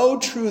is no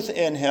truth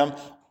in him.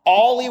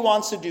 All he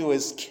wants to do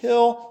is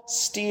kill,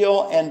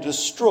 steal, and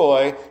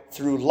destroy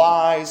through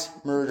lies,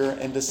 murder,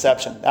 and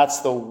deception.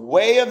 That's the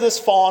way of this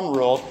fallen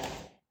world,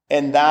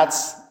 and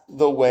that's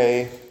the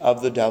way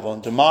of the devil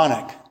and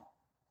demonic.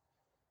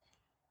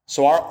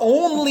 So our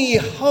only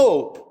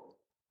hope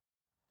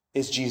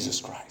is Jesus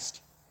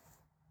Christ,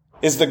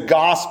 is the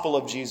gospel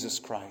of Jesus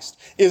Christ,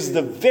 is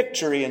the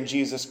victory in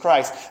Jesus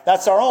Christ.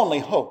 That's our only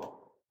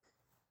hope.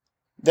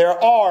 There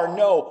are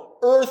no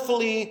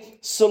earthly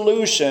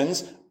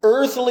solutions,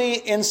 earthly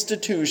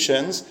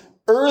institutions,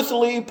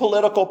 earthly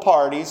political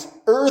parties,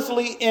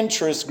 earthly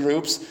interest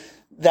groups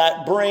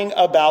that bring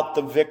about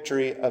the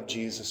victory of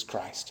Jesus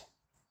Christ.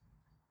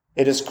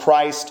 It is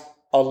Christ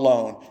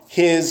alone,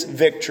 his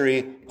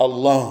victory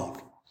alone.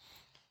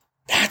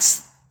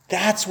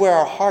 That's where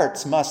our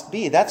hearts must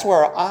be. That's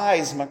where our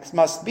eyes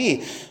must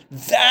be.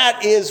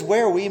 That is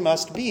where we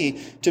must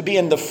be to be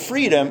in the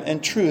freedom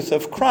and truth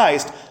of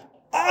Christ.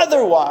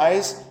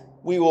 Otherwise,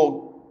 we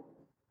will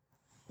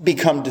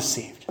become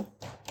deceived.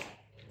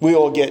 We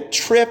will get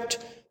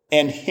tripped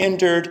and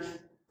hindered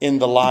in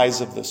the lies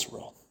of this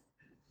world.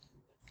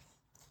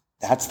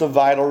 That's the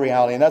vital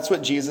reality. And that's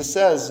what Jesus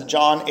says,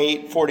 John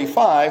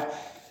 8:45,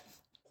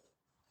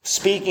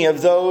 speaking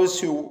of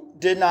those who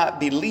did not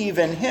believe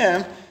in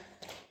him,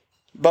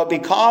 but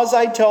because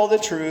I tell the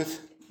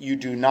truth, you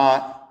do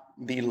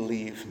not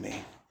believe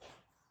me.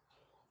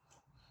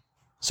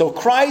 So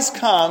Christ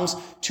comes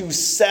to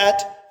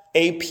set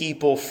a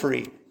people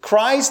free.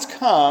 Christ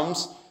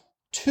comes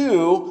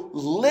to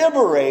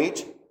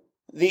liberate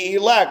the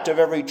elect of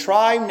every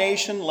tribe,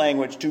 nation,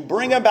 language, to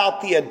bring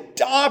about the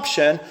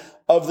adoption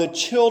of the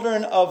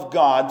children of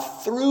God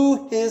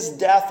through his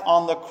death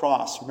on the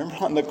cross.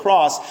 Remember, on the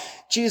cross,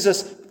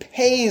 Jesus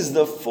pays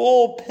the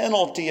full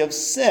penalty of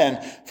sin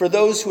for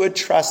those who would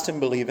trust and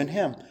believe in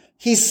him.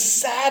 He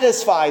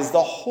satisfies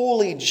the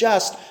holy,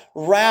 just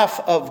wrath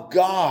of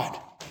God,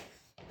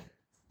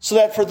 so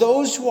that for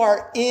those who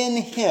are in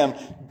him,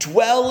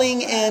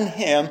 dwelling in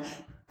him,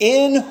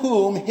 in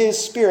whom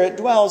his Spirit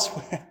dwells,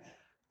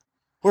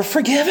 we're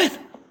forgiven.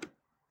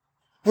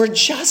 We're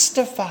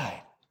justified.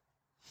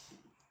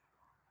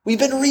 We've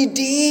been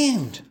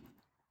redeemed.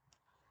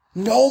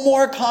 No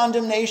more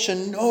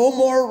condemnation, no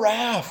more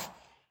wrath.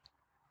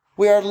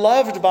 We are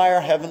loved by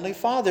our Heavenly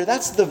Father.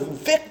 That's the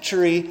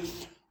victory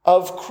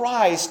of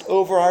Christ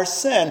over our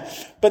sin.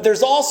 But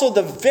there's also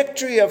the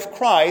victory of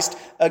Christ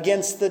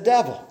against the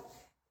devil,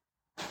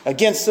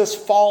 against this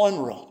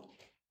fallen world.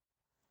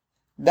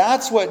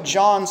 That's what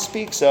John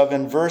speaks of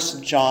in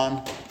 1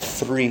 John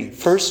 3.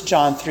 1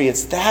 John 3,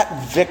 it's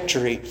that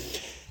victory.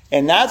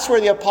 And that's where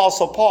the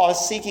Apostle Paul is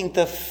seeking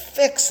to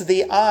fix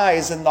the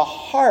eyes and the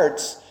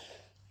hearts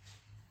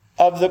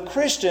of the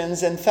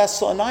Christians in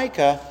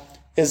Thessalonica,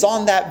 is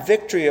on that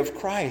victory of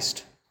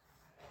Christ,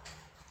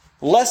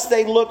 lest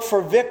they look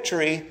for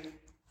victory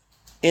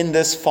in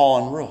this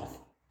fallen world.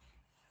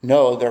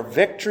 No, their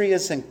victory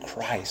is in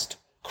Christ,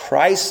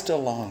 Christ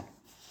alone.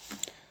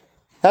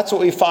 That's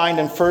what we find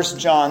in 1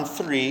 John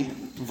 3,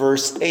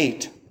 verse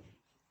 8.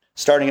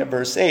 Starting at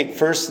verse 8.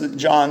 1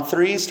 John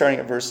 3, starting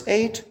at verse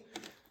 8.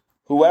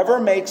 Whoever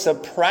makes a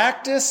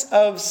practice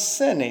of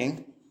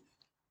sinning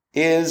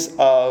is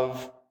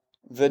of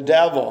the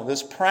devil.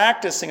 This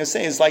practicing of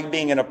sinning is like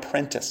being an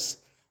apprentice,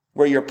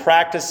 where you're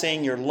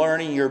practicing, you're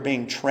learning, you're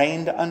being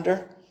trained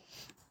under.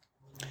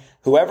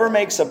 Whoever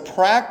makes a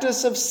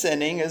practice of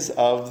sinning is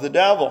of the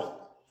devil.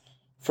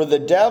 For the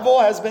devil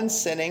has been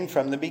sinning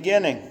from the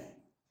beginning.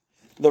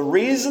 The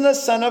reason the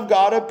Son of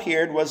God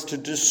appeared was to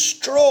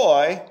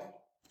destroy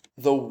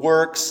the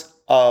works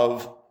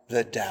of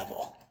the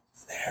devil.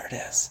 There it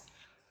is.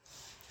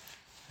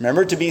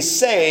 Remember, to be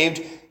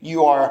saved,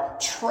 you are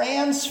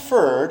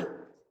transferred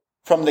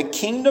from the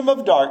kingdom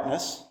of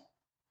darkness,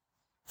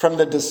 from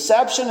the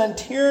deception and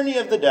tyranny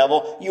of the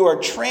devil. You are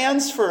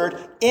transferred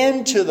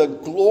into the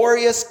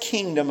glorious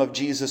kingdom of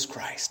Jesus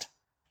Christ,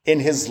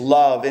 in his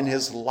love, in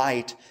his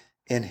light,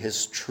 in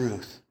his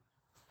truth.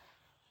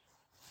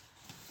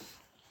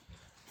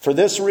 For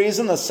this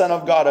reason, the Son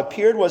of God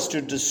appeared was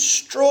to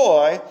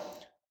destroy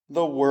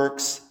the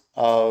works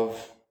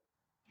of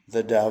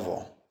the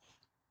devil.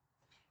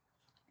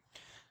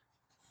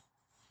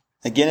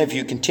 Again, if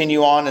you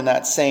continue on in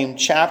that same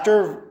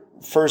chapter,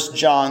 1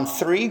 John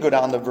 3, go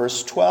down to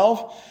verse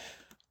 12.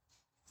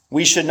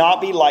 We should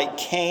not be like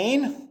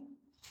Cain,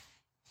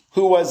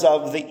 who was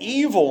of the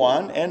evil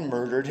one and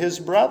murdered his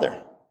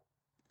brother.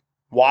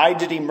 Why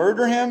did he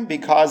murder him?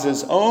 Because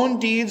his own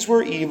deeds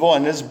were evil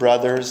and his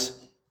brother's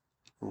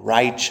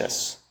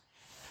righteous.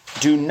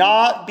 Do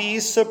not be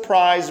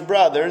surprised,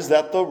 brothers,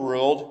 that the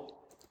world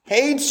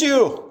hates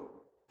you.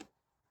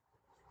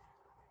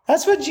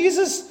 That's what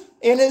Jesus,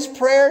 in his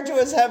prayer to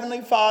his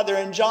heavenly Father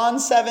in John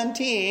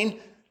 17,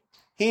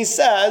 he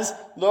says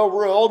the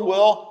world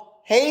will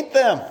hate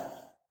them.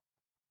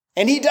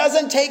 And he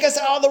doesn't take us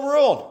out of the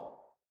world.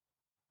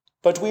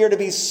 But we are to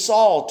be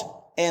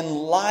salt and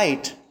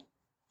light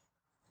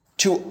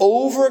to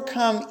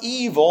overcome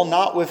evil,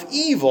 not with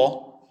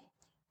evil,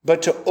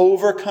 but to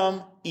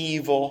overcome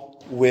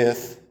evil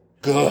with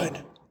good,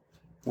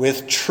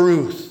 with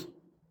truth,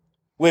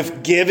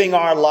 with giving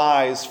our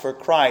lives for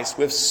Christ,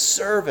 with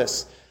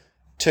service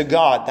to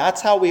God.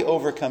 That's how we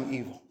overcome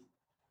evil.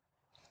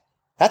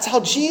 That's how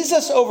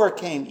Jesus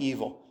overcame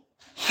evil.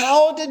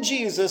 How did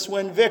Jesus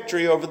win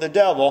victory over the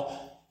devil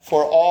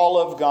for all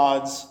of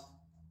God's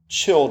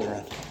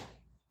children?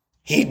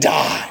 He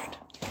died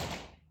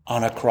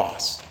on a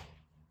cross.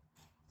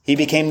 He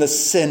became the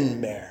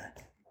sin bearer,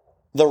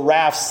 the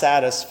wrath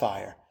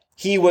satisfier.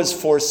 He was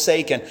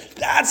forsaken.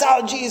 That's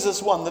how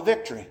Jesus won the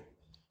victory.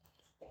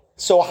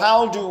 So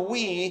how do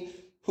we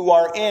who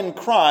are in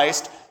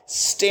Christ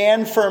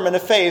stand firm in the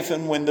faith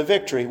and win the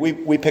victory?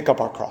 We pick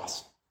up our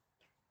cross.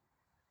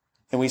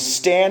 And we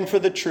stand for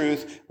the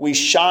truth. We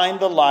shine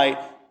the light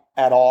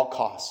at all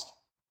cost.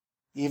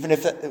 Even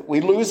if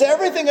we lose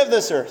everything of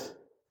this earth.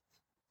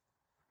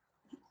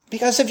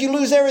 Because if you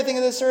lose everything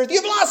of this earth,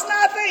 you've lost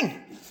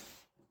nothing.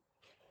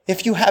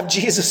 If you have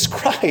Jesus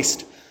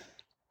Christ.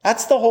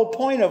 That's the whole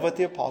point of what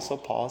the Apostle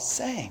Paul is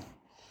saying.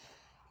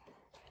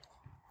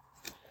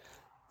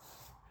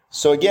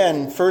 So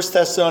again, 1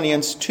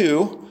 Thessalonians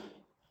 2,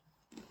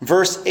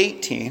 verse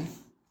 18.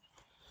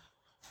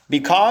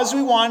 Because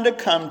we wanted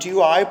to come to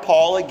you, I,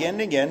 Paul, again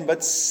and again,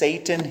 but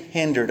Satan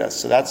hindered us.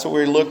 So that's what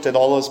we looked at,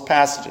 all those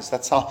passages.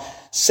 That's how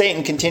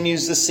Satan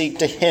continues to seek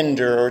to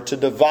hinder or to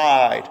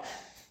divide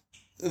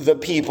the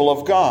people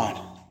of God.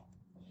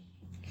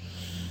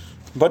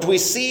 But we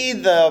see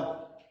the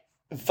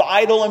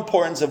vital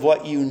importance of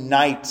what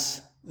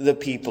unites the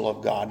people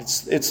of God.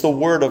 It's the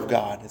Word of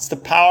God. It's the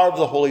power of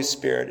the Holy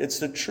Spirit. It's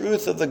the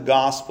truth of the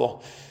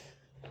gospel.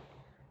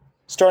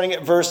 Starting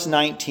at verse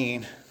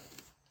 19.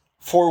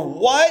 For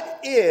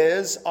what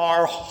is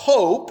our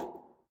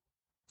hope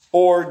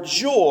or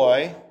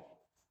joy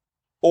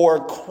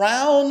or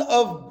crown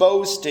of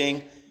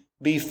boasting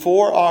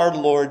before our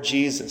Lord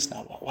Jesus?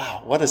 Now,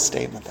 wow, what a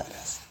statement that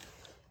is.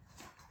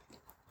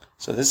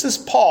 So this is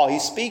Paul.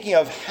 He's speaking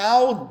of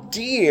how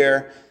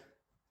dear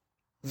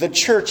the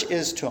church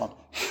is to him.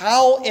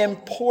 How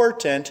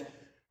important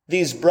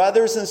these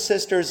brothers and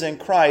sisters in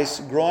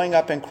Christ, growing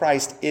up in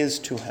Christ, is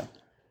to him.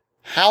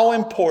 How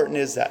important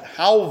is that?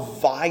 How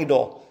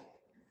vital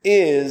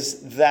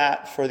is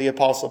that for the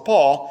Apostle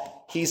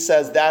Paul? He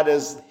says that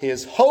is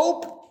his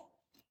hope,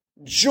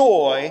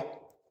 joy,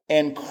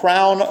 and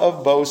crown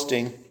of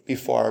boasting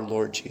before our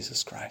Lord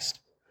Jesus Christ.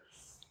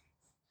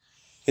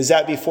 Is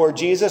that before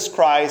Jesus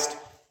Christ,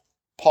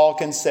 Paul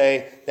can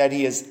say that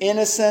he is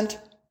innocent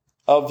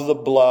of the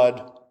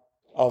blood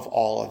of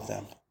all of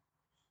them.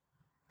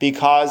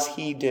 Because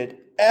he did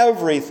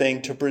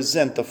everything to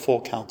present the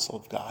full counsel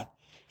of God.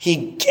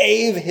 He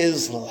gave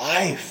his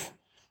life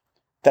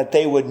that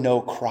they would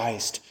know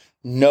Christ,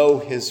 know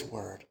his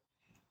word.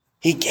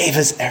 He gave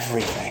us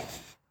everything.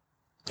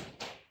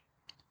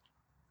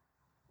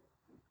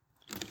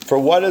 For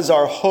what is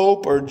our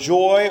hope or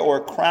joy or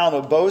crown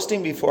of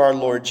boasting before our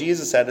Lord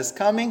Jesus at his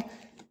coming?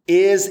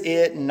 Is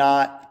it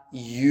not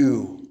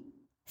you?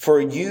 For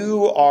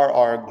you are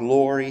our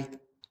glory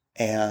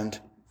and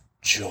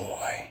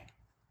joy.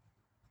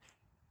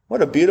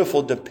 What a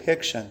beautiful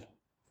depiction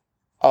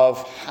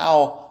of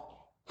how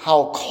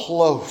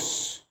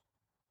close,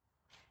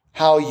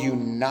 how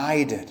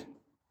united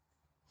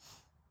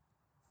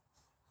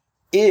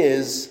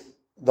is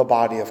the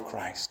body of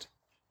Christ.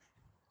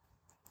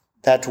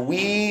 That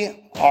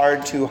we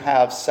are to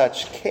have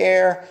such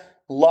care,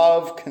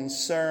 love,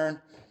 concern,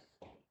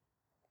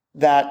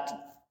 that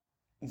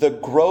the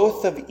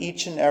growth of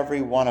each and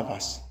every one of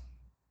us,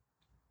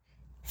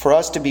 for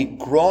us to be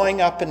growing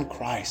up in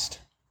Christ,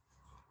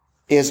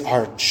 is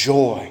our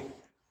joy,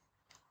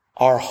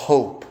 our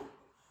hope,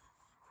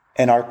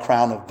 and our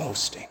crown of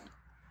boasting.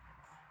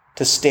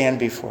 To stand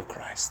before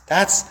Christ.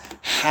 That's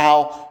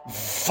how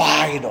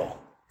vital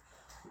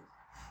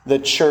the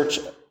church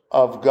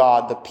of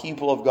God, the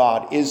people of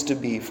God, is to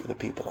be for the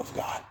people of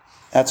God.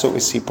 That's what we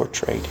see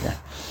portrayed here.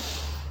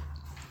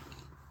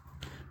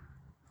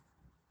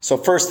 So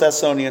 1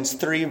 Thessalonians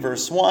 3,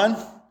 verse 1.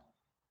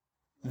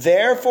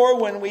 Therefore,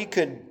 when we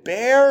could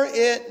bear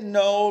it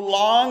no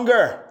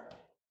longer.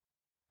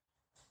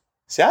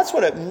 See, that's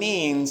what it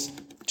means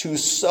to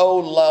so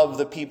love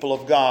the people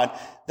of God,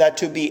 that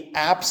to be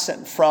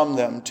absent from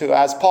them, to,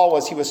 as Paul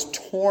was, he was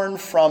torn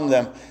from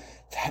them.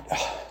 That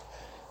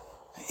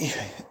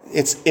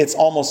it's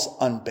almost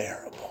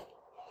unbearable.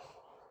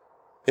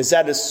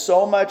 That is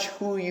so much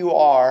who you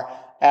are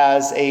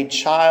as a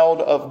child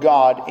of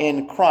God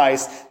in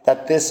Christ,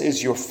 that this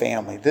is your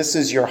family, this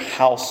is your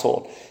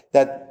household,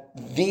 that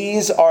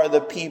these are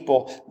the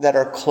people that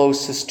are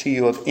closest to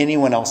you of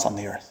anyone else on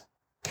the earth.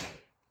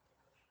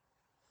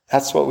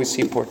 That's what we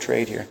see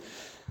portrayed here.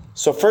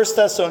 So 1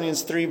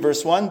 Thessalonians 3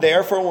 verse 1,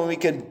 therefore when we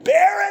could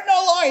bear it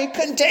no longer, he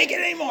couldn't take it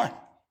anymore,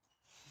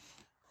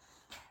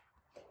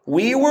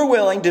 we were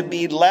willing to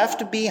be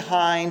left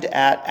behind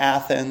at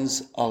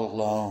Athens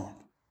alone.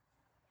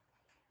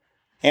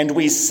 And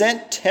we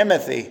sent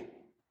Timothy,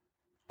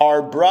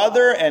 our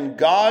brother and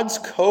God's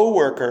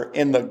co-worker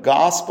in the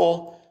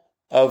gospel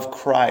of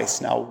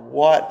Christ. Now,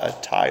 what a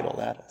title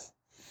that is.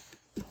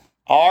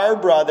 Our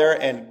brother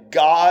and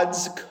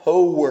God's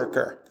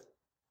co-worker.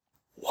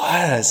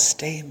 What a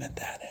statement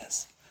that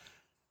is.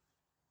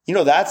 You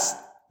know, that's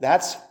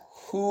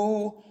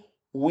who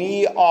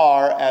we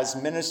are as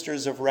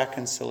ministers of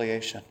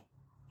reconciliation.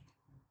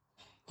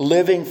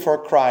 Living for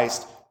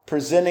Christ,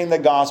 presenting the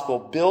gospel,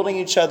 building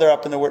each other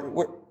up in the word.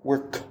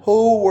 We're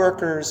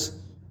co-workers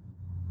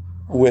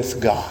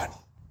with God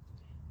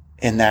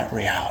in that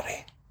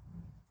reality.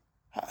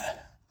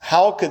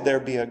 How could there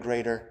be a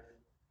greater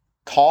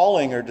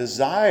calling or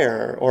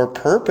desire or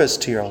purpose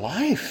to your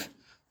life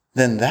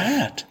than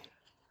that?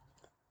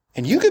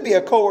 And you could be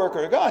a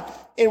co-worker of God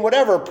in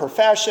whatever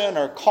profession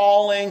or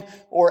calling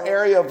or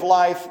area of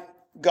life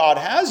God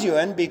has you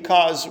in,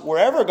 because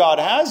wherever God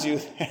has you,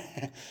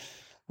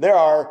 there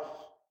are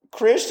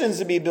Christians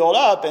to be built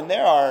up, and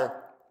there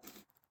are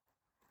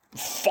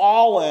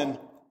fallen,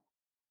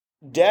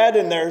 dead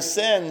in their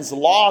sins,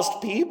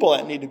 lost people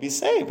that need to be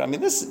saved. I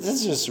mean, this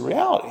is just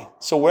reality.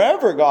 So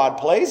wherever God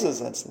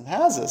places us and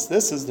has us,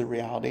 this is the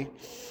reality.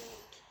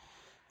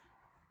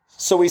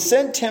 So we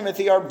sent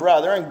Timothy, our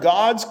brother and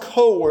God's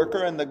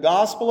co-worker in the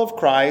gospel of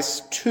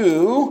Christ,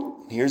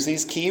 to, here's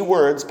these key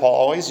words Paul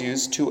always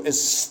used, to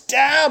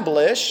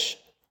establish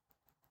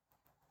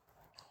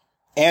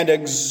and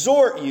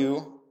exhort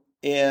you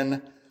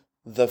in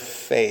the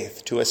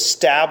faith. To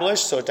establish,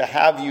 so to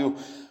have you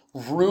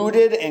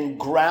rooted and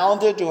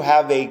grounded, to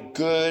have a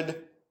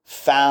good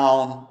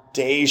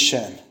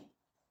foundation.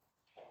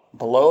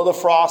 Below the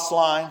frost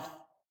line,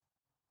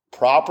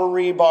 proper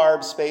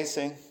rebarb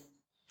spacing,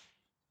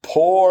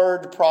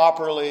 poured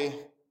properly.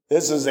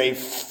 This is a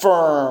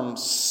firm,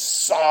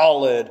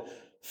 solid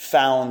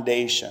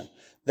foundation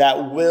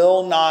that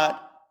will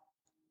not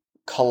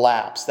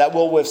collapse, that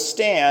will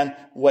withstand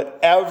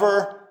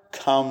whatever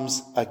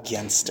comes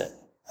against it.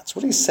 That's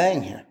what he's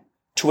saying here.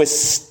 To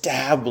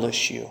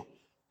establish you.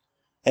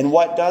 And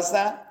what does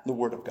that? The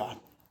Word of God.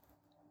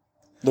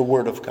 The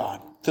Word of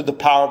God. Through the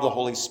power of the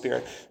Holy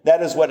Spirit.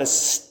 That is what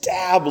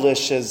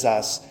establishes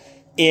us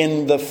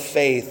in the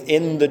faith,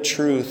 in the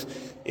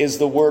truth, is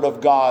the Word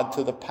of God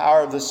through the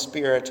power of the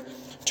Spirit,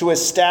 to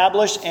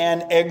establish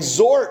and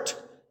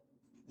exhort.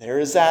 There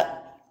is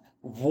that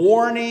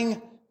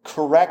warning,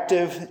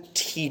 corrective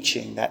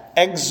teaching, that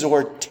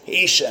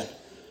exhortation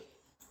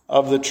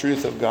of the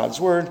truth of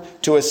God's Word,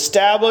 to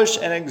establish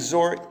and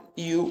exhort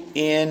you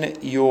in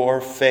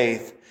your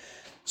faith,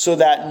 so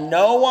that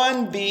no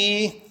one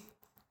be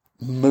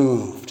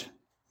moved.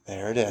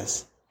 There it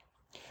is.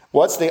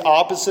 What's the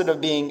opposite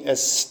of being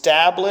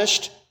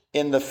established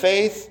in the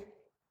faith?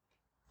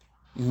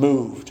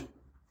 Moved,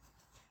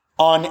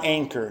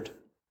 unanchored,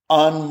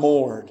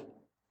 unmoored,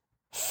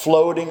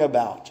 floating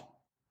about,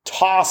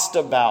 tossed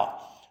about,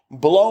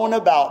 blown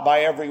about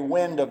by every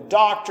wind of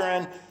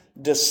doctrine,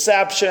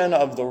 deception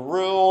of the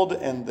world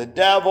and the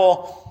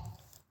devil.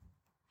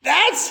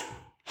 That's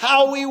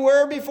how we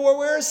were before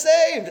we were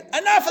saved.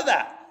 Enough of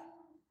that,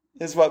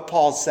 is what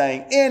Paul's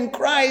saying. In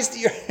Christ,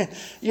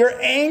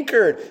 you're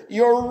anchored,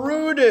 you're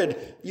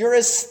rooted, you're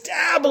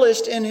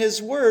established in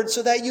His Word,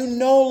 so that you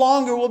no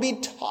longer will be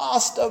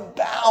tossed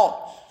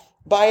about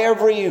by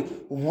every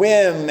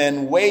whim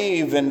and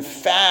wave and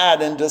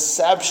fad and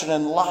deception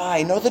and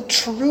lie. No, the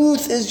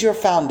truth is your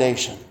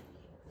foundation.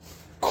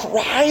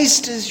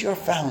 Christ is your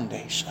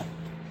foundation.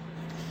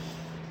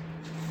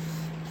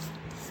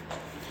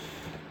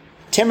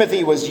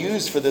 Timothy was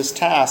used for this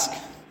task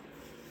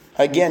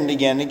again and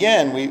again and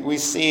again. We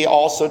see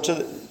also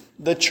to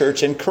the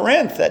church in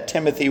Corinth that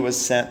Timothy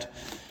was sent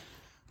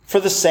for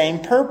the same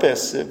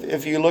purpose.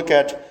 If you look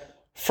at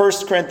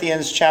 1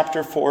 Corinthians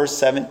chapter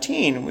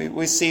 4:17,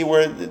 we see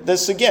where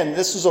this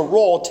is a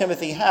role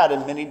Timothy had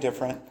in many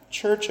different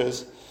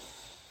churches.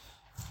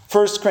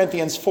 1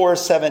 Corinthians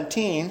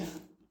 4:17,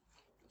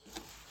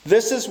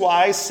 this is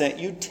why I sent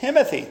you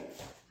Timothy,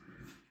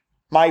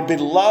 my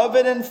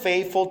beloved and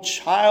faithful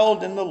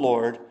child in the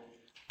Lord,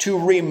 to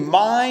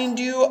remind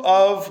you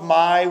of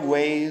my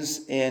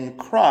ways in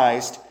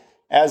Christ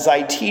as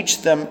I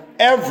teach them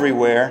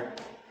everywhere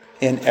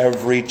in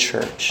every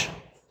church.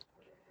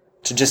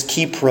 To just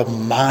keep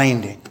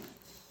reminding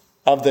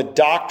of the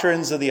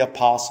doctrines of the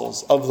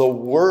apostles, of the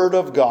Word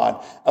of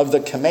God, of the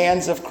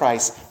commands of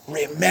Christ.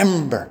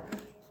 Remember.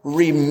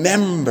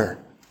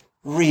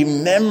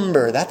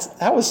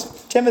 That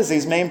was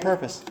Timothy's main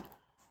purpose.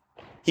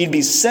 He'd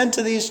be sent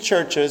to these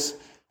churches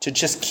to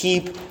just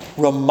keep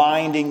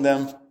reminding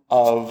them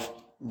of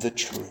the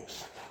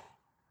truth.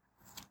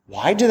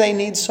 Why do they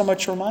need so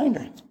much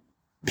reminder?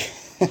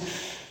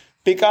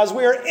 Because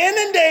we are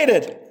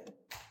inundated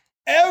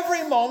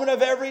every moment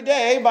of every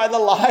day by the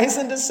lies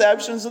and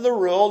deceptions of the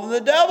world and the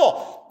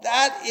devil.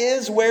 That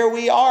is where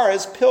we are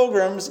as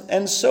pilgrims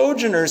and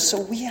sojourners. So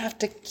we have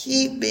to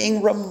keep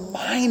being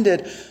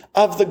reminded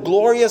of the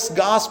glorious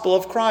gospel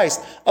of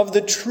Christ, of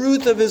the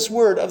truth of his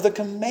word, of the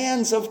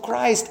commands of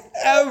Christ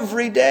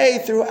every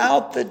day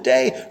throughout the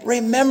day.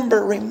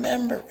 Remember,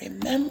 remember,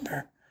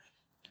 remember.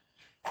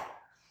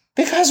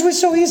 Because we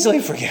so easily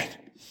forget.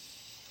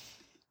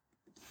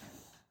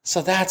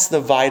 So that's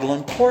the vital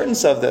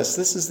importance of this.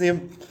 This is the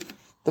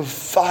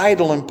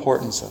vital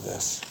importance of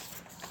this.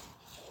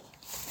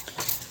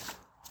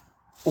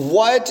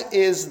 What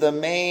is the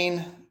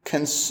main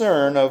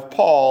concern of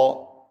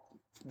Paul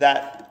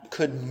that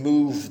could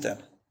move them,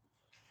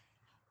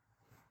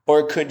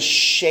 or could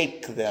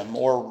shake them,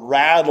 or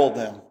rattle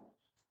them?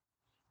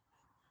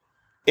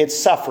 It's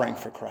suffering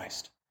for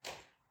Christ.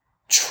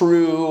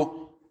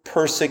 True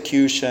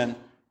persecution,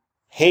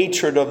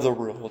 hatred of the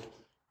world,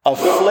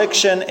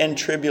 affliction and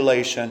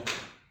tribulation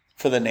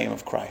for the name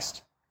of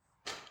Christ.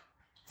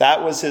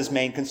 That was his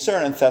main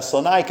concern in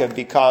Thessalonica,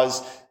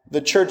 because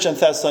the church in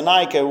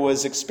Thessalonica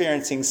was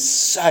experiencing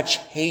such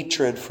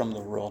hatred from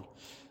the world,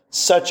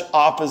 such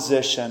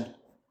opposition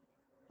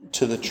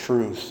to the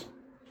truth.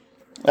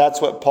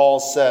 That's what Paul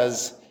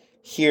says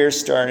here,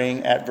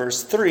 starting at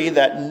verse 3,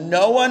 that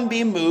no one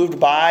be moved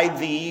by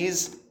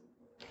these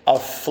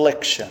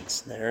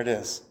afflictions. There it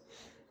is.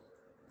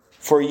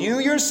 For you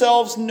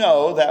yourselves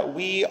know that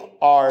we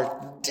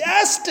are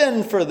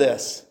destined for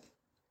this.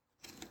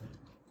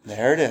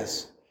 There it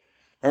is.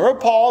 Remember,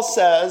 Paul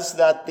says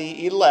that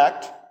the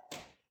elect,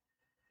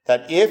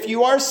 that if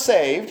you are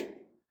saved,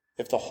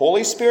 if the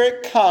Holy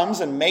Spirit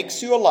comes and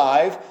makes you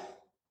alive,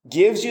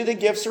 gives you the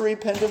gifts of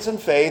repentance and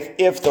faith,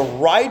 if the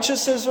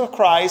righteousness of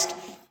Christ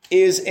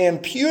is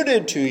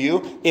imputed to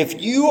you,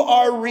 if you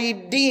are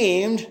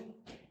redeemed,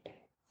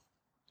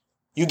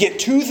 you get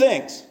two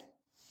things.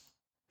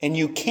 And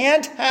you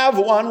can't have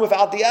one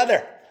without the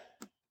other.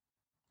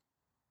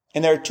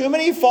 And there are too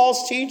many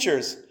false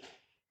teachers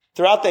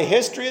throughout the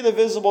history of the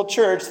visible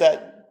church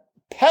that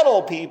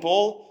peddle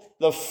people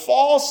the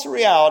false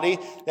reality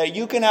that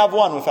you can have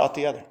one without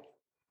the other.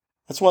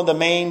 That's one of the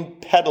main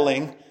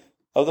peddling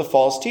of the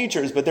false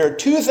teachers. But there are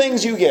two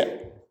things you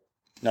get.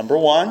 Number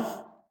one,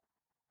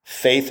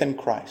 faith in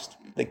Christ,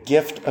 the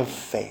gift of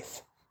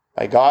faith.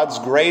 By God's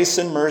grace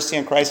and mercy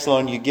in Christ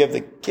alone, you give the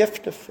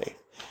gift of faith.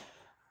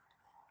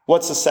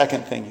 What's the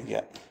second thing you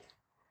get?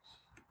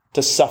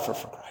 To suffer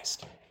for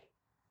Christ.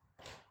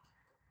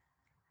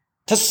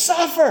 To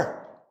suffer.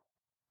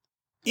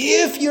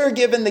 If you're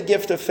given the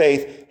gift of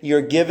faith,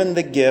 you're given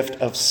the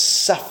gift of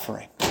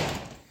suffering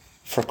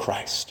for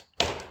Christ.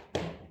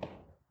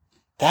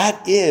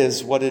 That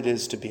is what it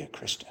is to be a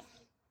Christian.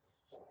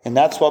 And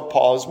that's what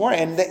Paul is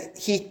warning. And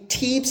he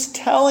keeps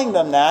telling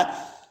them that,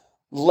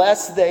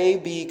 lest they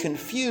be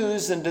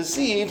confused and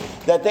deceived,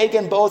 that they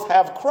can both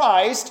have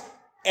Christ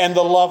and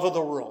the love of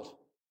the world.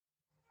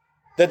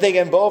 That they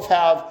can both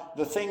have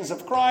the things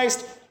of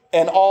Christ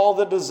and all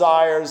the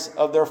desires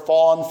of their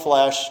fallen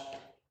flesh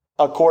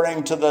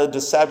according to the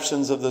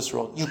deceptions of this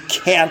world. You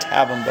can't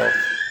have them both.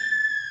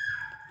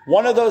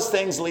 One of those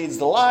things leads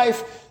to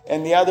life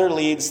and the other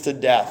leads to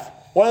death.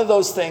 One of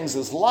those things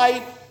is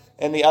light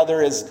and the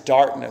other is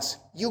darkness.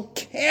 You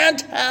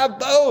can't have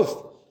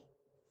both.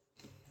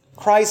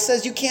 Christ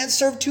says you can't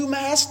serve two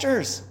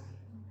masters.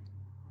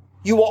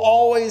 You will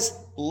always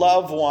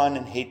love one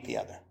and hate the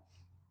other.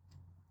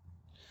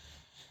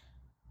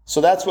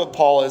 So that's what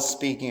Paul is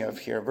speaking of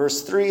here.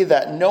 Verse 3,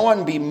 that no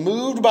one be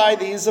moved by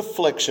these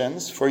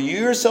afflictions, for you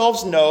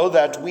yourselves know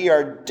that we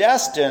are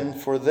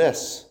destined for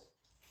this.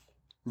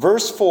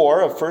 Verse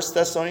 4 of 1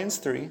 Thessalonians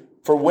 3,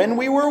 for when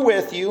we were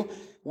with you,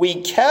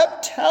 we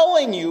kept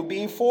telling you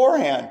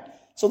beforehand.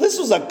 So this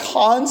was a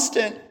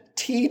constant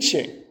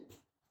teaching.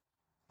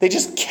 They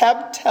just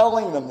kept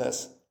telling them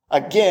this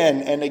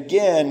again and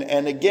again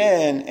and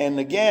again and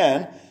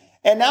again.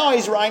 And now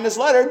he's writing this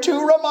letter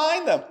to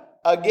remind them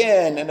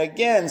again and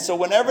again. So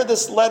whenever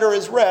this letter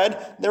is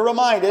read, they're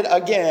reminded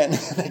again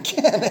and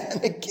again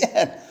and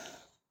again.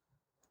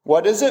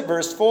 What is it?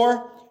 Verse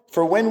 4,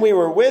 for when we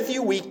were with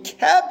you, we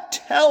kept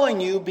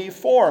telling you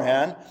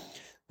beforehand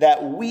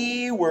that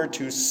we were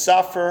to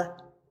suffer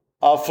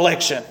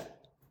affliction,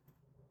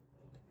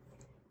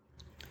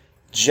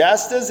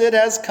 just as it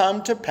has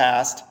come to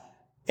pass,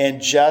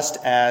 and just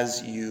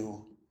as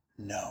you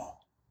know.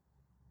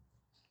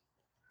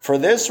 For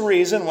this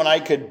reason, when I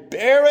could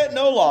bear it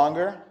no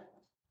longer,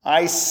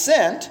 I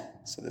sent,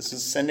 so this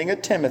is sending a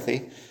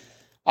Timothy,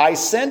 I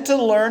sent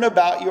to learn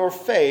about your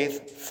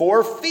faith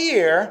for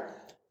fear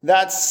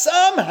that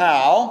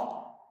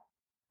somehow,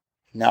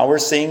 now we're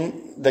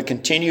seeing the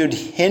continued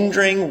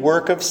hindering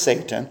work of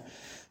Satan,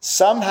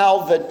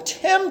 somehow the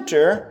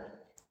tempter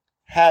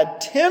had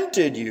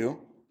tempted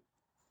you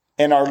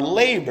and our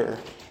labor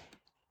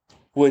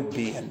would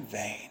be in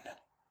vain.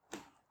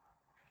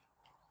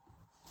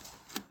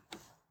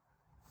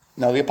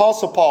 Now, the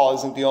Apostle Paul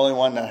isn't the only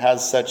one that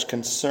has such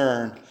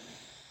concern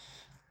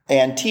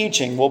and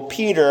teaching. Well,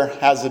 Peter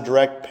has a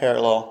direct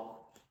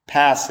parallel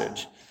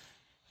passage.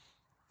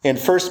 In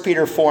 1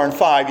 Peter 4 and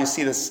 5, you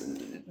see this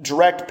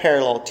direct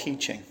parallel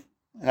teaching.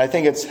 And I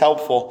think it's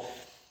helpful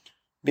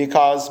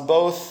because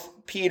both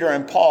Peter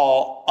and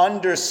Paul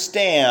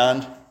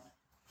understand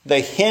the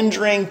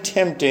hindering,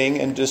 tempting,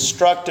 and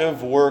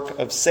destructive work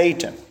of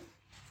Satan.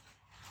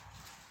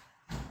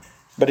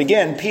 But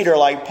again, Peter,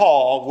 like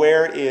Paul,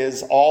 where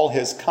is all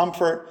his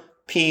comfort,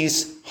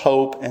 peace,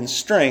 hope, and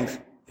strength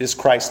is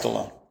Christ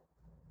alone.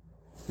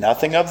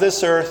 Nothing of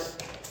this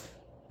earth,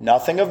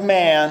 nothing of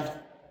man,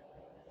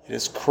 it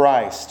is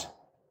Christ.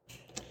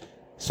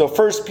 So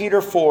 1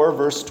 Peter 4,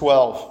 verse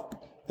 12.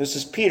 This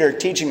is Peter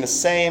teaching the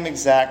same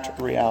exact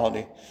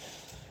reality.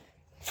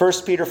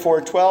 1 Peter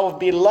 4:12,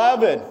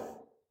 Beloved,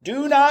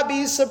 do not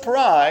be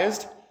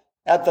surprised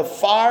at the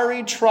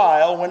fiery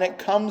trial when it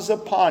comes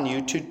upon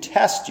you to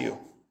test you,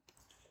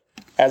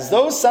 as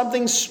though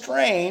something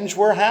strange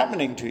were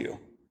happening to you.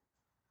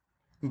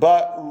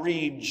 But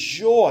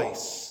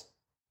rejoice,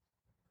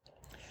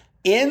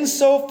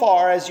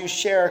 insofar as you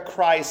share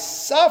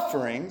Christ's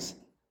sufferings,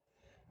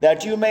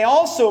 that you may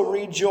also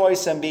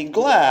rejoice and be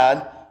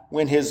glad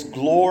when his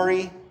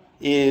glory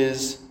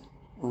is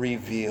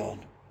revealed.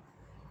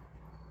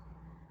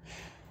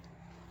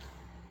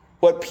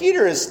 What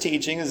Peter is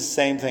teaching is the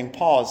same thing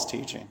Paul is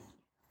teaching.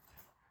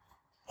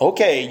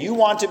 Okay, you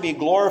want to be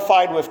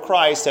glorified with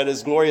Christ at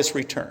his glorious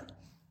return.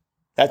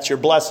 That's your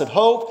blessed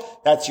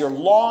hope. That's your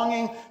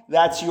longing.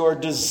 That's your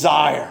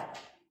desire.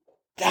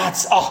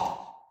 That's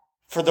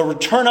for the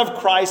return of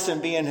Christ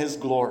and be in his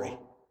glory.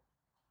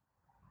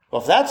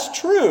 Well, if that's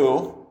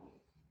true,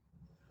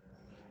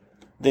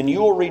 then you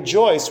will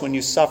rejoice when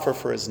you suffer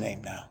for his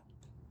name now.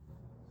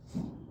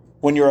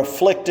 When you're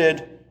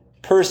afflicted,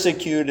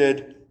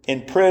 persecuted,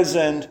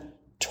 imprisoned,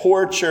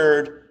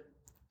 tortured,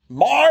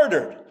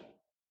 martyred,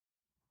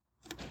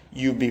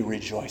 you be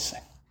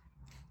rejoicing.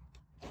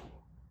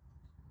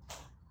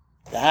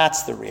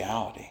 That's the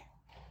reality.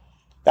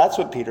 That's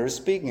what Peter is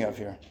speaking of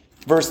here.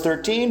 Verse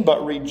 13,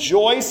 but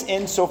rejoice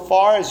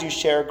insofar as you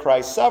share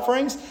Christ's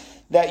sufferings,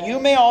 that you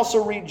may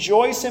also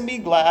rejoice and be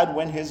glad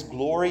when his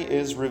glory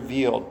is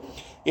revealed.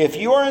 If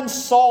you are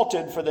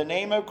insulted for the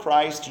name of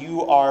Christ,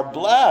 you are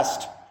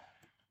blessed,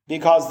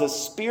 because the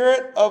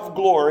Spirit of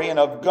glory and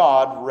of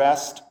God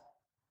rest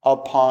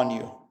upon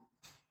you.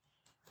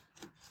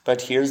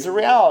 But here's the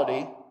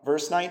reality,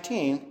 verse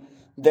 19.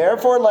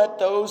 Therefore let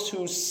those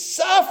who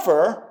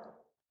suffer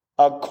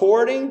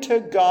according to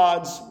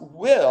God's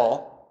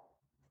will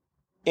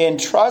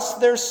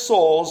entrust their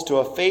souls to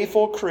a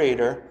faithful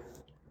Creator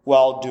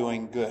while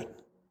doing good.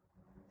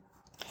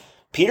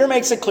 Peter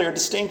makes a clear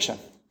distinction.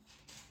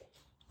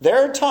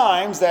 There are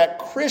times that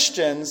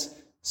Christians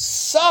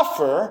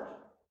suffer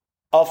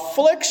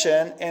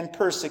affliction and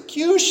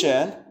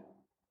persecution,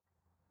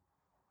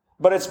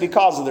 but it's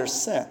because of their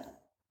sin.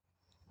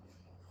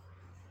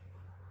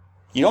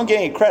 You don't get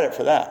any credit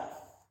for that.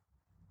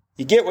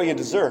 You get what you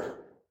deserve.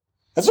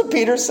 That's what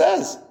Peter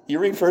says. You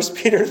read 1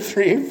 Peter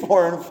 3,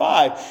 4, and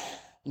 5.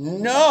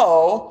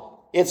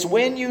 No, it's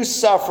when you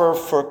suffer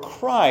for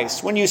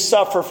Christ, when you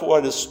suffer for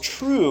what is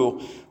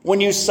true,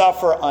 when you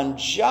suffer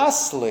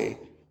unjustly,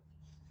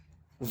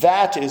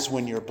 that is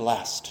when you're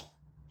blessed.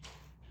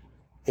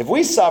 If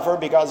we suffer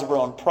because of our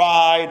own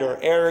pride or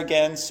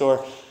arrogance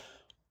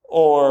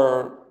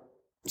or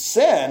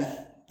sin,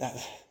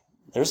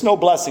 there's no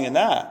blessing in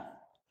that.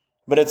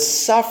 But it's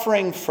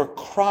suffering for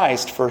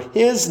Christ, for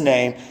his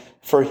name,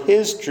 for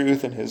his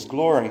truth and his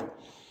glory.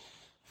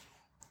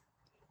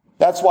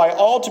 That's why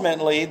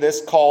ultimately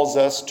this calls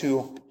us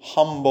to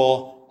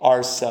humble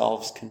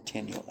ourselves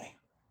continually.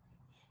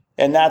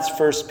 And that's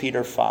 1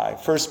 Peter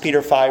 5. 1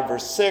 Peter 5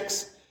 verse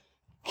 6,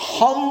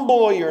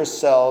 humble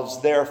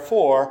yourselves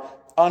therefore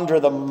under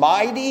the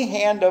mighty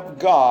hand of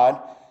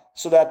God,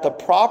 so that at the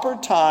proper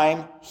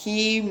time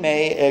he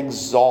may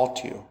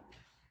exalt you,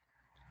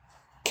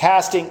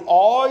 casting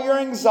all your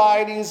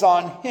anxieties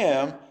on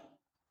him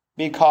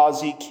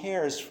because he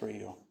cares for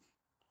you.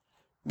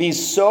 Be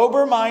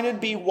sober-minded,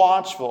 be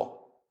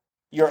watchful.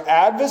 Your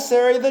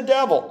adversary, the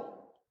devil,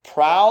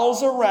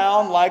 prowls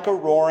around like a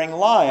roaring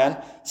lion,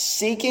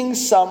 seeking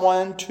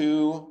someone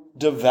to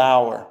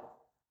devour.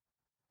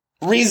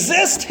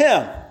 Resist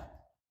him.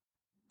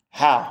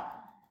 How?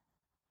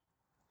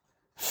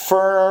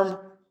 Firm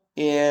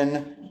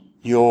in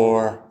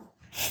your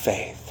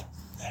faith.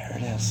 There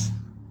it is.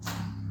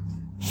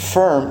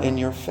 Firm in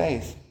your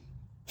faith.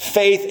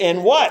 Faith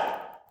in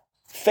what?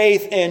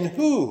 Faith in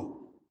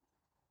who?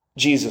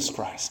 Jesus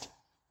Christ.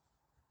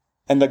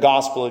 And the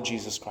gospel of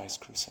Jesus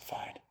Christ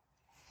crucified.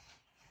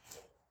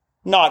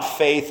 Not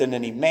faith in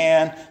any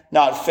man,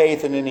 not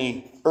faith in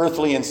any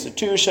earthly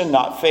institution,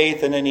 not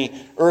faith in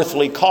any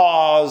earthly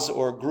cause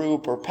or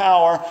group or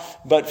power,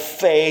 but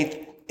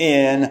faith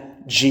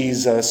in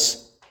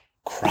Jesus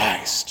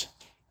Christ.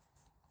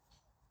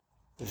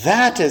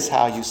 That is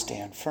how you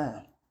stand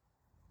firm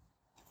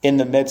in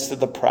the midst of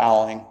the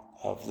prowling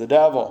of the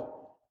devil.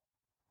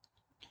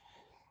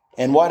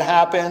 And what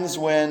happens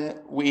when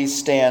we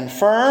stand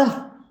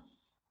firm?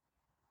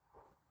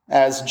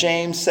 As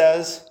James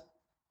says,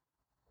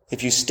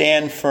 if you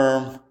stand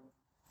firm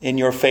in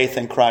your faith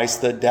in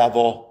Christ, the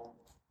devil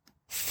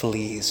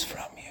flees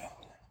from you.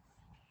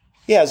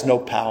 He has no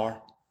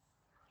power,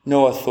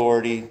 no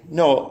authority,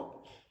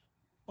 no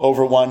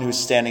over one who's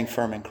standing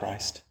firm in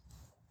Christ.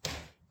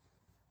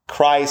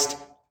 Christ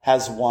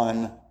has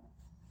won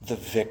the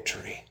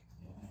victory.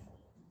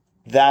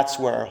 That's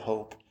where our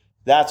hope,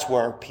 that's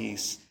where our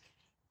peace,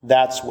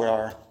 that's where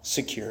our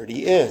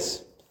security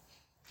is.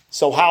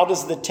 So how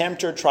does the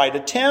tempter try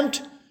to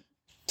tempt?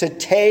 To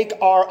take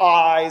our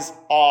eyes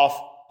off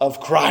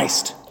of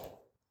Christ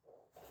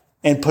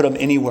and put them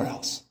anywhere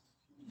else.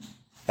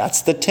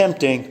 That's the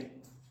tempting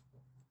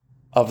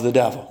of the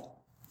devil.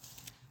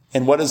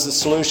 And what is the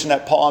solution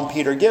that Paul and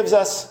Peter gives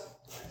us?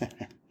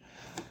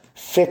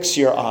 Fix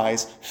your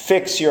eyes,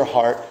 fix your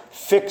heart,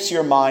 fix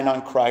your mind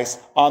on Christ,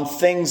 on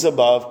things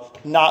above,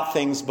 not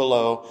things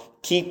below.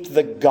 Keep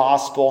the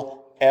gospel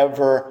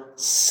ever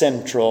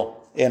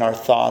central in our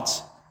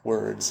thoughts,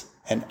 words,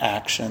 and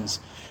actions,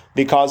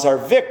 because our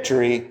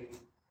victory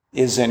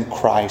is in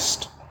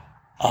Christ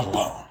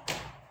alone.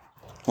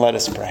 Let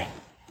us pray.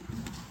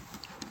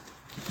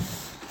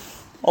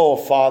 Oh,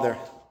 Father,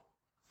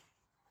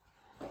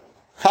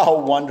 how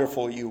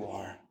wonderful you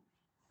are.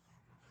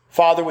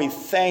 Father, we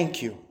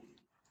thank you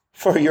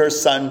for your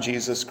Son,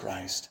 Jesus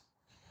Christ,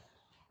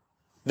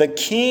 the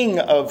King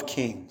of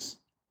kings,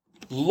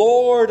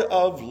 Lord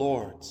of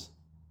lords,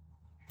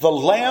 the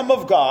Lamb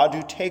of God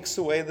who takes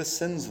away the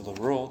sins of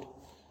the world,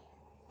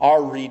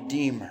 our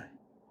Redeemer,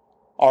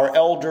 our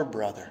elder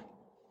brother.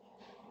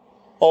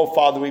 Oh,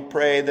 Father, we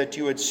pray that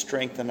you would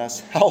strengthen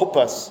us, help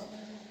us,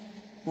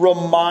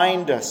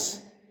 remind us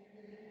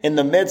in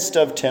the midst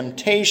of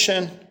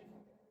temptation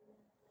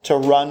to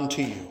run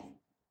to you,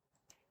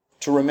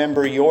 to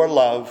remember your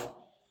love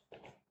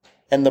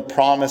and the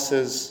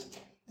promises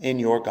in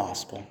your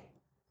gospel.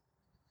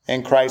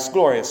 In Christ's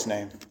glorious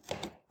name,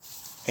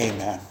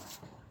 amen.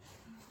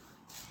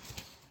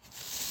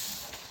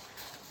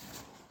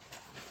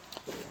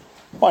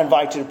 I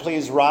invite you to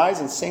please rise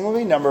and sing with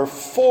me number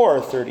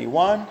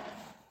 431,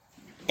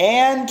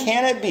 And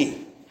Can It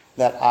Be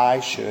That I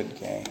Should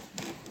Gain?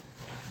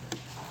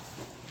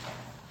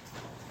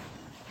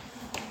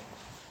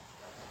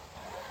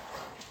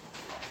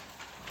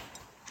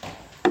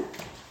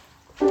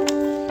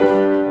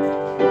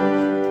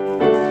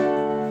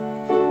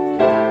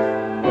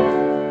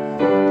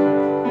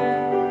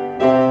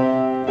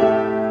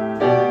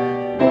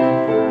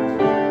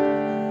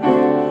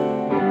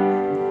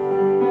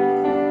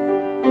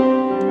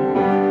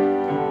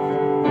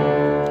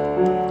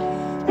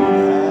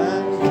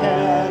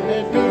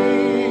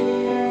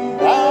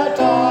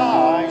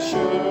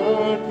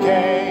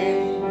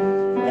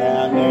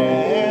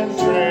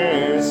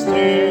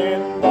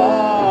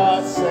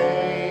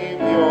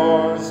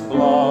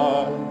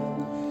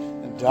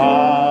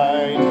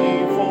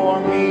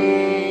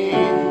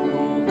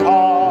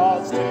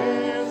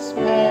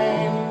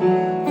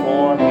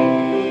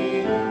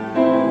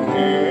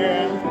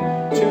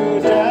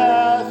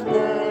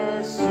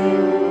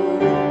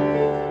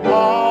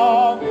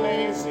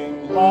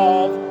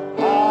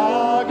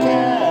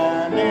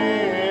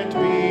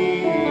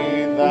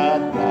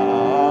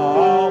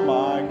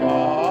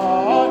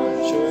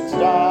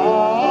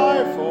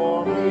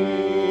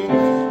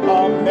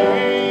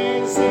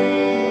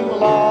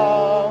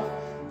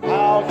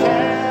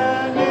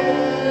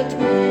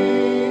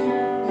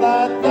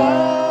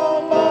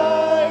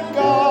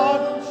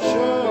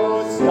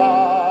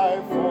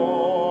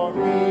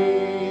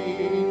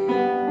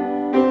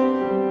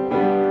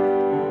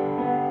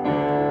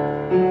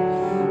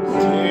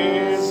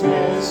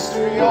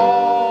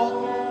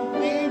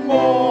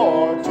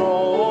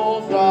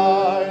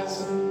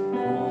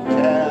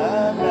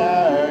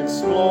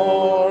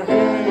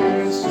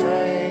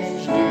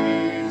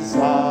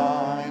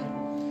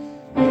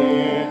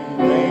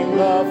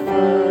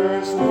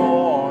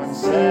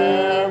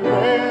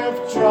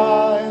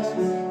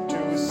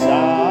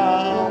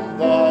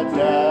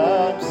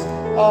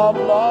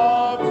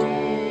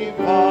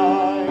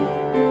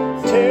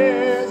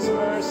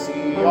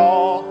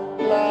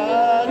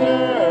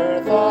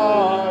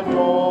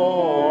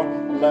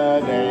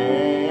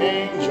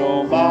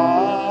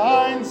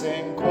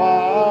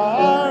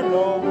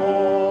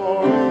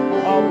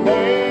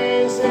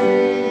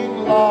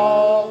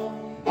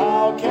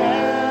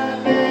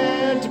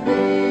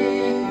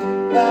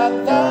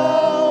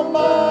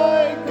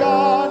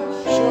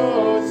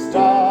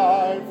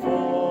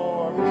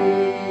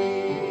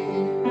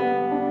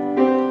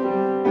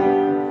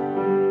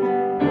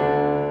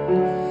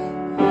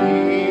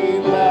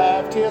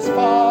 His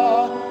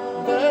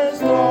Father's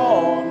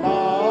throne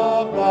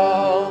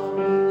above,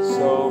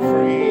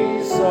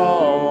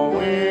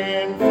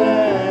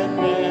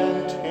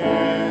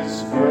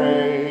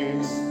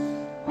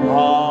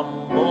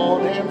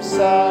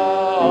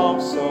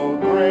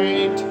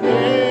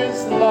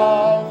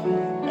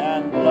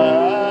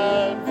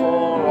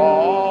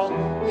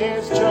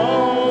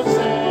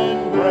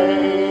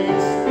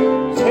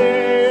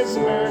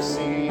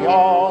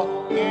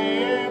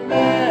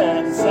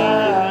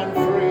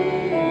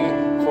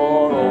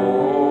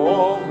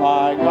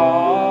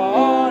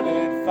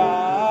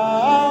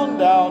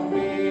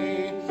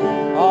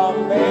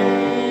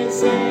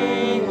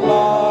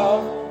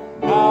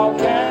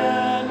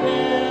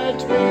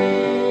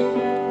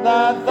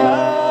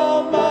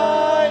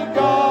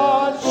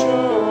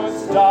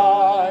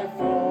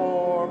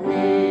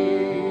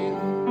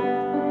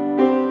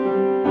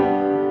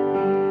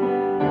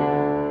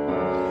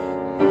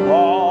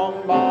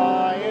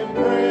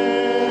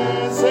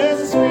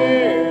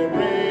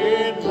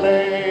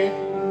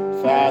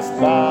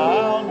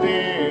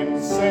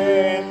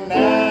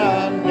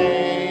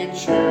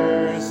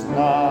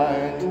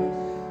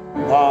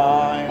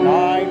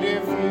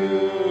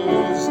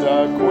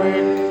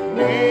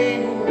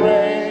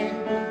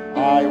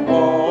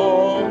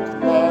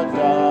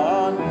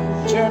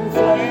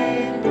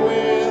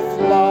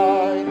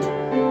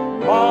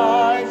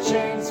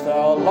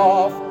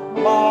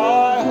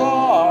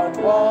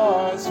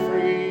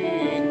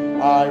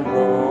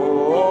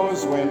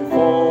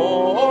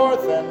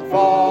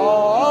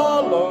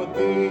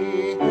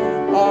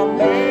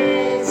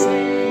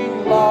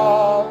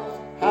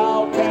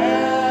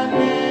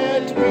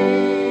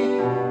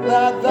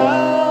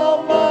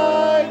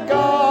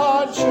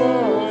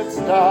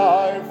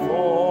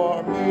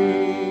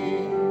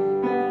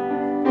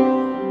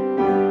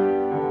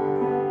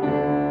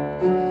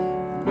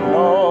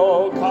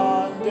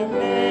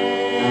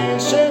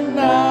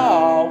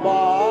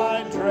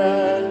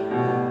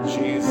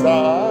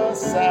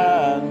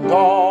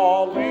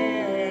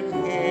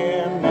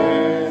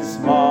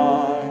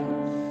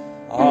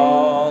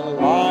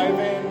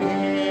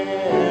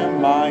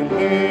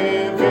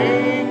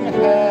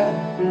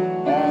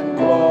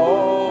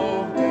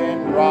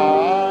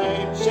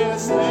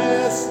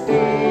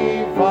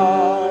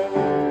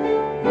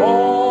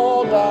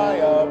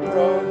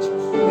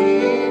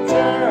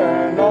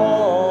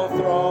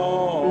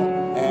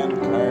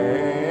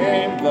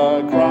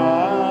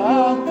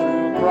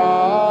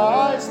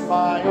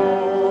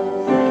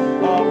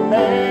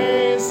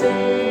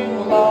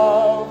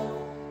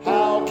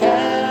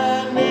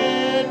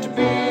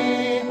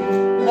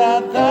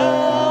 that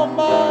thou,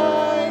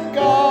 my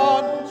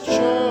God,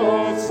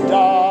 shouldst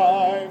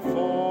die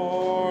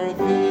for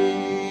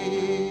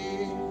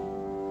thee.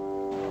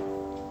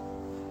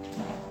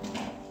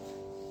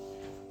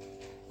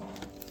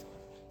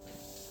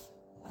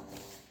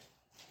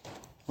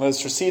 Let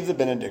us receive the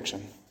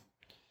benediction.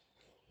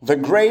 The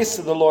grace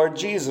of the Lord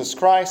Jesus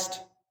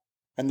Christ,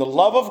 and the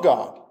love of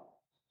God,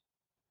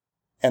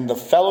 and the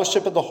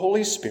fellowship of the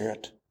Holy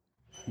Spirit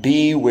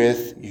be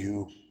with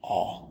you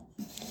all.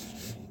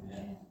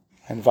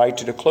 I invite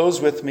you to close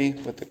with me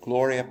with the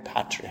Gloria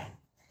Patria.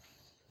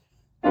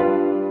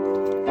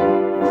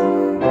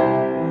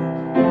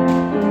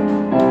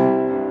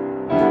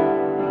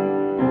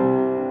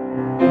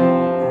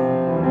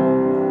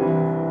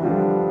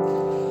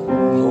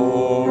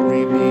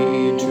 Glory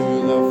be to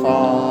the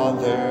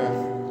Father,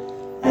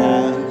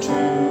 and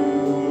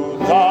to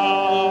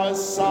the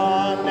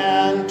Son,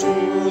 and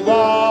to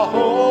the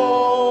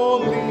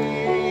Holy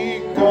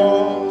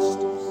Ghost,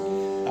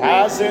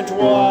 as it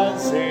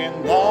was in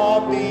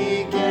the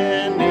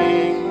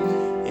beginning,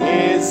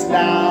 is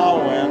now,